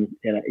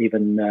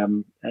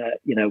 even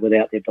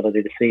without the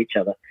ability to see each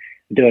other.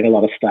 We're doing a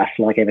lot of stuff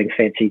like having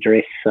fancy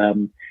dress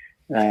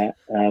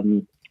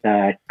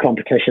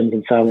competitions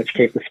and so on, which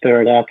keep the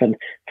spirit up. And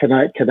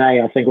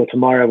today, I think, or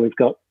tomorrow, we've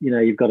got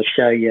you've got to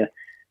show your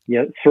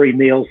 3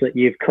 meals that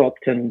you've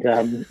cooked and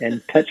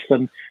pitch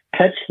them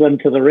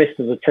to the rest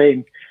of the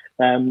team.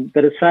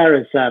 But as far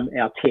as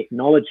our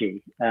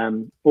technology,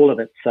 all of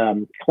it's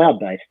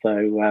cloud-based.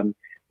 So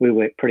we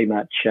work pretty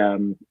much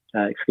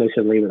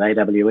exclusively with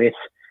AWS,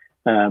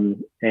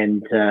 and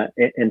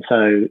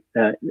so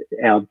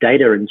our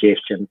data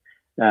ingestion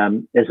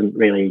isn't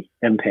really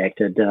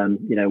impacted.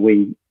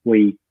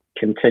 We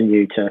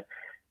continue to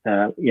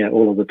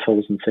all of the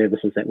tools and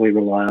services that we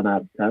rely on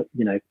are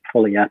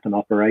fully up and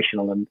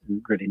operational and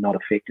really not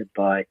affected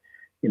by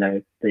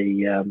the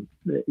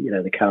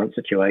current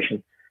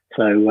situation.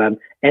 So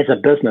as a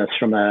business,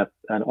 from an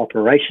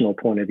operational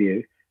point of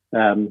view,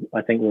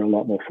 I think we're a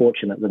lot more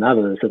fortunate than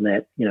others in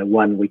that,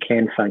 one, we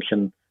can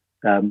function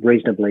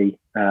reasonably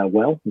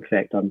well. In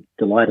fact, I'm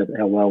delighted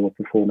how well we're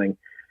performing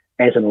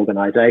as an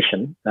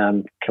organisation,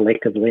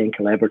 collectively and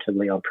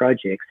collaboratively on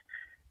projects,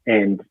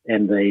 and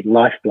the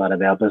lifeblood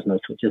of our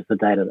business, which is the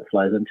data that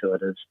flows into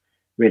it, is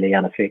really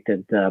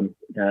unaffected,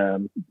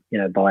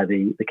 by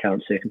the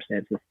current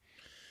circumstances.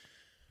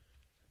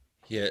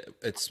 Yeah,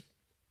 it's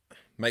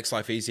makes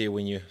life easier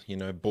when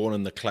you're born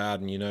in the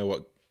cloud and you know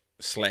what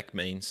Slack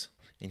means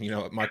and you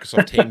know what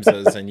Microsoft Teams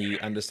is and you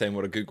understand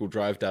what a Google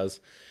Drive does.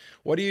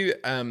 What do you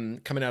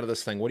coming out of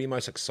this thing? What are you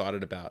most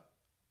excited about?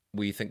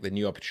 Where you think the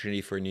new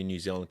opportunity for a new New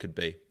Zealand could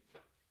be?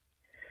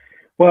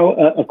 Well,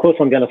 of course,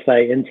 I'm going to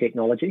say in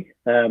technology.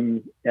 We're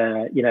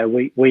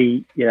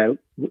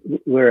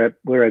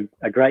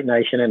a great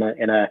nation, and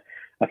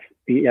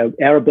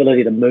our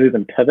ability to move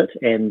and pivot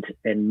and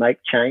make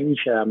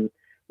change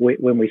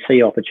when we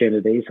see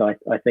opportunities, I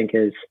think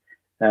is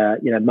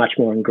much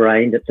more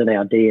ingrained. It's in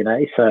our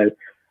DNA. So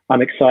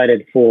I'm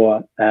excited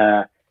for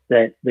that.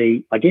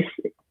 I guess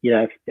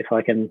if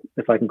I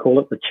can call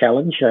it the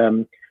challenge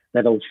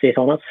that'll set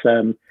on us.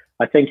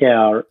 I think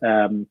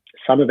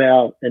some of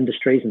our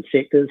industries and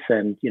sectors,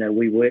 and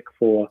we work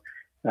for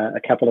a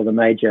couple of the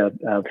major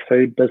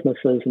food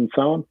businesses and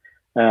so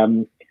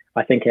on.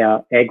 I think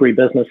our agri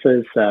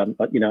businesses, I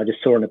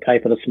just saw in the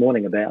paper this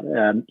morning about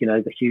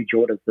the huge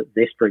orders that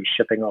Zespri's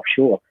shipping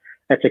offshore.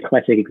 That's a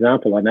classic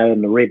example. I know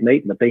in the red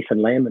meat and the beef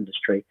and lamb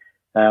industry,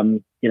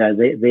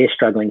 they're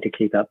struggling to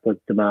keep up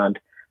with demand.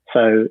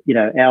 So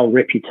our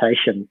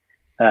reputation.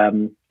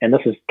 And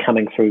this is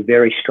coming through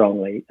very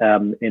strongly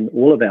in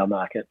all of our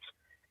markets,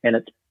 and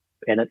it's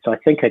I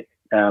think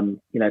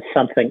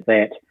something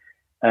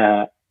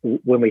that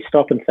when we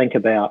stop and think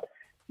about,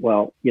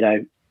 well,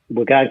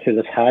 we're going through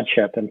this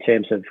hardship in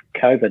terms of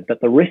COVID, but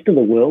the rest of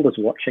the world is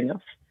watching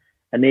us,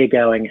 and they're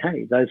going,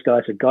 hey, those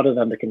guys have got it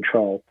under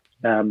control.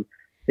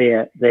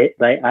 They're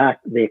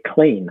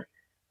clean,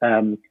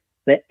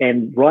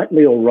 and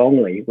rightly or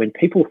wrongly, when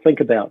people think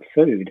about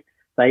food,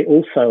 they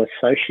also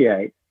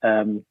associate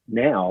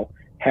now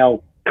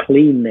how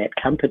clean that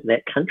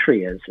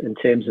country is in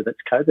terms of its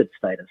COVID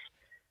status.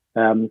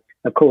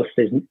 Of course,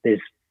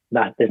 there's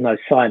no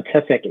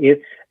scientific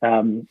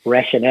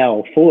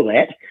rationale for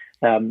that.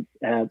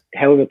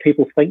 However,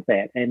 people think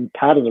that, and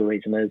part of the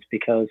reason is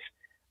because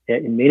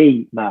in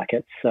many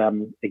markets,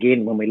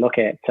 again, when we look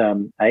at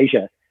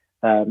Asia,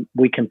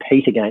 we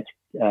compete against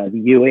the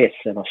US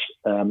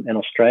and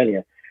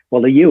Australia.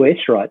 Well, the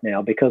US right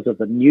now, because of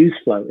the news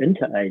flow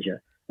into Asia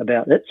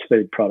about its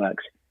food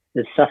products,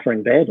 is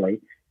suffering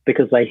badly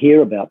because they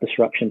hear about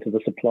disruption to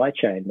the supply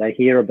chain. They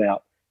hear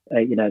about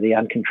the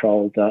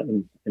uncontrolled,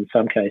 in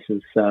some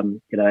cases,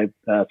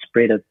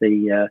 spread of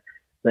the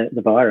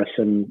virus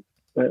and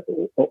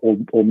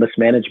or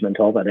mismanagement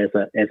of it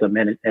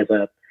as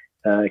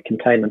a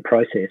containment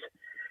process.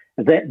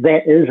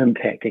 That is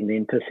impacting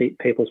then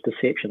people's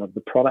perception of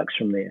the products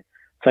from there.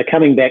 So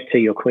coming back to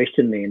your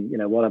question, then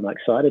what I'm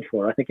excited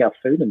for, I think our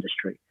food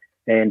industry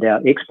and our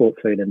export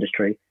food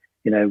industry,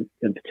 and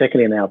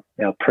particularly in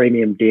our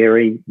premium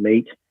dairy,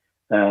 meat,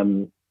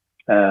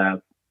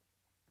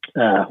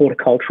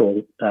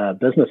 horticultural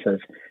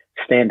businesses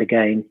stand to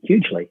gain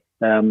hugely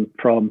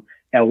from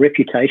our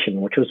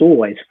reputation, which was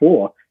always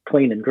for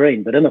clean and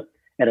green. But at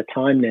a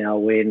time now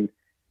when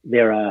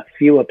there are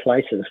fewer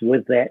places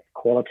with that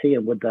quality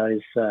and with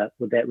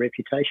that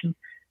reputation,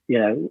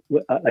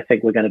 I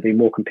think we're going to be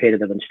more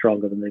competitive and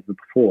stronger than ever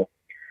before.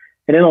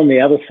 And then on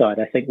the other side,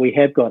 I think we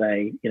have got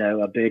a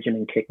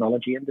burgeoning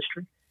technology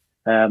industry.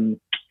 And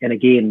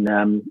again,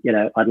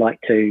 I'd like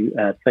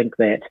to think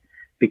that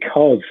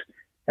because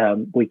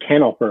we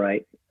can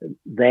operate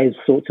those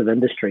sorts of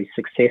industries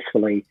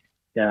successfully,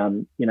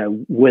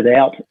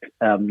 without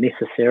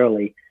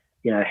necessarily,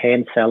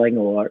 hand selling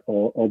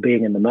or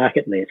being in the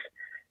market less.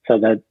 So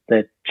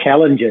the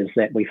challenges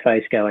that we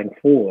face going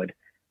forward,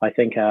 I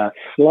think, are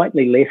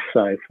slightly less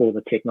so for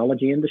the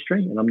technology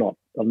industry. And I'm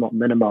not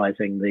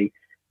minimizing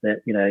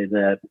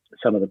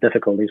some of the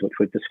difficulties which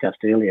we've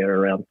discussed earlier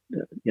around,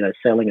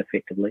 selling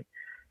effectively.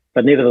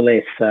 But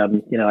nevertheless,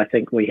 I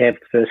think we have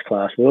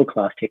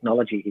world-class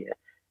technology here,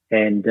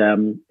 and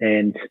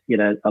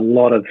a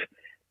lot of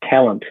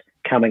talent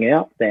coming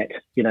out that,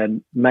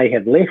 may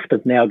have left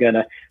is now going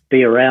to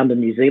be around in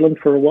New Zealand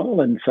for a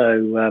while. And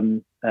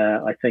so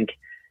I think,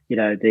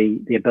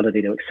 the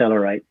ability to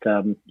accelerate,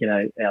 our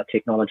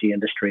technology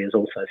industry is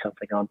also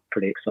something I'm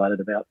pretty excited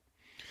about.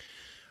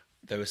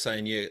 they were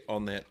saying, yeah,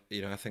 on that,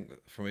 I think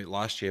from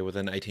last year,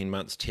 within 18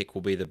 months, tech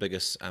will be the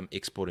biggest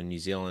export in New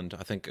Zealand.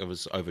 I think it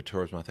was over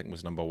tourism, I think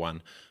was number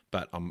one.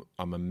 But I'm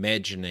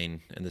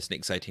imagining in this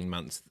next 18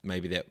 months,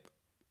 maybe that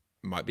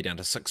might be down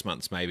to 6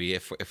 months, maybe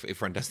if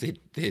everyone does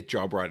their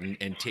job right,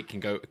 and tech can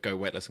go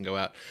weightless and go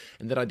out.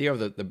 And that idea of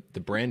the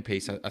brand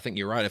piece, I think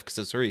you're right, because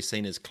it's already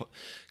seen as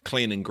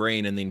clean and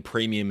green, and then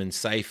premium and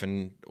safe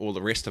and all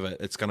the rest of it.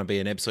 It's going to be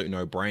an absolute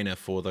no-brainer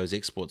for those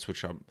exports,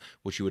 which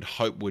you would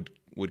hope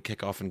would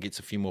kick off and gets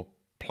a few more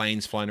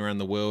planes flying around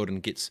the world,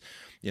 and gets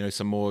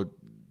some more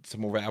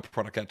of our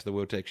product out to the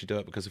world to actually do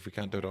it. Because if we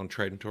can't do it on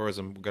trade and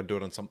tourism, we've got to do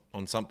it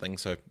on something.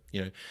 So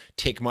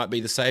tech might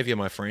be the savior,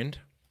 my friend.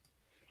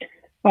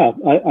 Oh,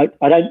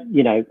 I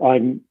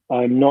don't,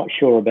 I'm not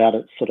sure about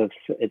its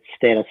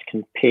status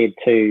compared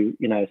to,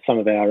 some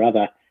of our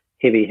other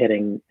heavy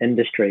hitting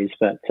industries,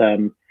 but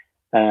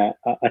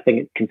I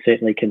think it can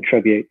certainly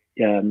contribute.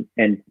 And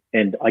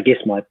I guess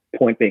my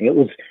point being, it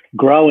was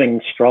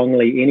growing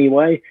strongly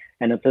anyway.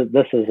 And if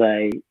this is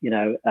a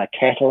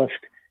catalyst,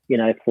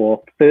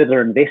 for further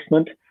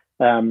investment,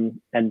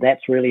 and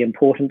that's really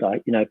important.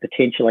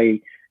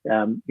 Potentially,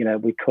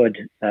 we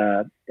could,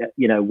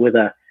 with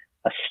a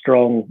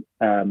strong,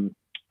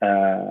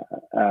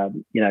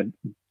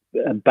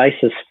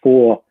 basis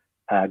for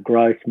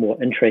growth,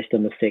 more interest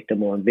in the sector,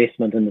 more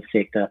investment in the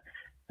sector,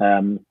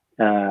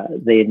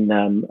 then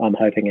I'm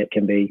hoping it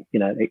can be,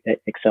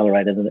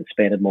 accelerated and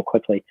expanded more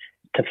quickly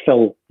to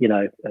fill,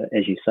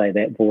 as you say,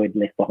 that void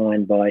left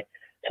behind by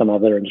some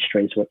other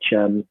industries, which,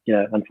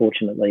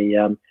 unfortunately,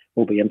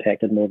 will be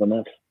impacted more than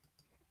us.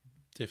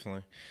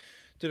 Definitely.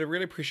 Dude, I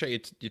really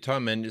appreciate your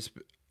time, man. Just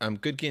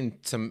good getting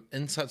some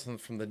insights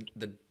from the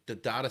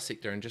data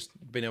sector, and just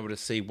being able to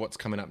see what's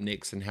coming up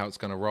next and how it's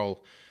going to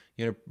roll.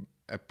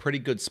 A pretty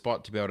good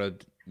spot to be able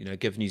to,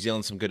 give New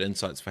Zealand some good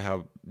insights for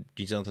how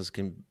New Zealanders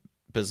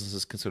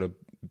businesses can sort of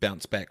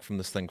bounce back from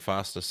this thing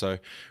faster. So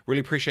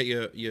really appreciate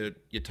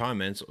your time,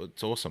 man.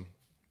 It's awesome.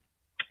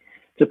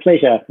 It's a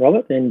pleasure,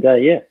 Robert, and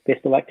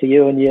best of luck to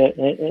you and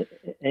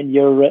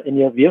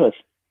your viewers.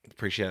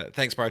 Appreciate it.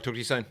 Thanks, bro. Talk to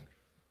you soon.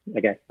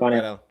 Okay, bye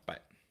now. Bye.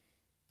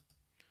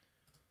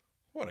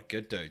 What a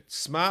good dude.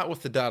 Smart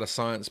with the data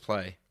science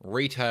play.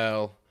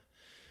 Retail.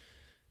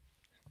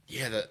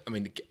 Yeah,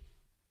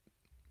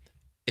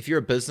 if you're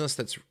a business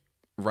that's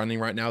running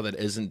right now that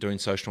isn't doing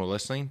social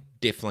listening,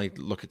 definitely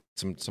look at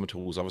some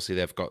tools. Obviously,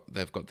 they've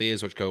got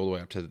theirs, which go all the way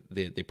up to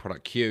their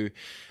product queue.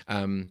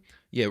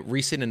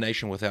 Reset a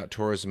nation without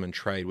tourism and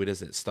trade. Where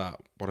does that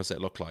start? What does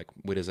that look like?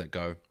 Where does that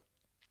go?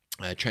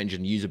 Change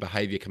in user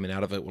behavior coming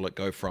out of it. Will it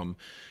go from,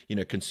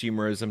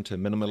 consumerism to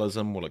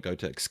minimalism? Will it go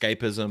to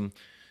escapism?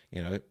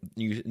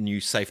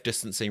 New safe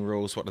distancing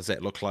rules. What does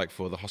that look like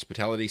for the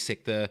hospitality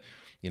sector?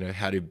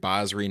 How do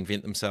bars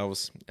reinvent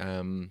themselves?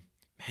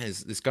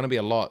 There's going to be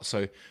a lot.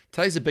 So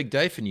today's a big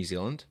day for New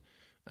Zealand.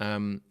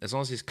 As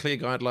long as there's clear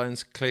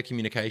guidelines, clear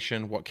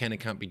communication, what can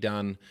and can't be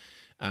done.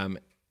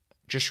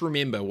 Just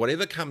remember,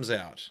 whatever comes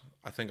out,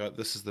 I think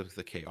this is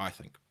the key, I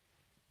think.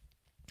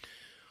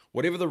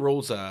 Whatever the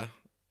rules are,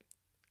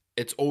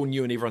 it's all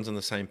new and everyone's on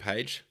the same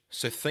page.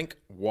 So think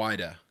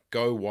wider,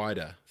 go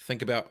wider.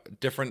 Think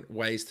about different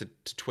ways to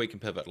tweak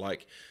and pivot.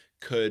 Like,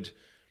 could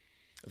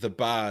the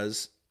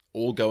bars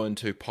all go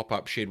into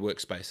pop-up shared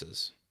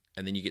workspaces?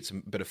 And then you get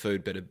some bit of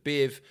food, bit of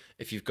bev.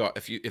 If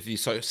you're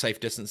so safe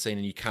distancing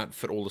and you can't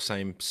fit all the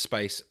same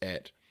space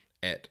at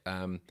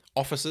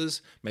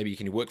offices, maybe you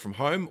can work from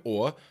home,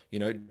 or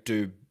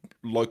do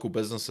local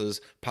businesses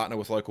partner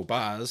with local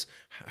bars,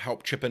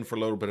 help chip in for a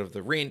little bit of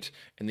the rent,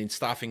 and then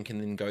staffing can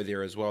then go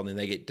there as well, and then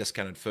they get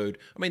discounted food.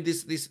 I mean,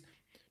 there's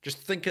just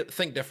think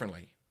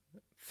differently.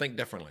 Think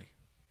differently.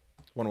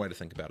 One way to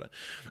think about it.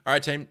 All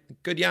right, team.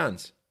 Good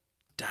yarns.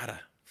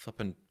 Data.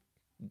 Flipping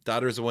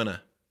data is a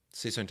winner.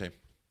 See you soon, team.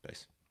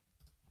 Peace.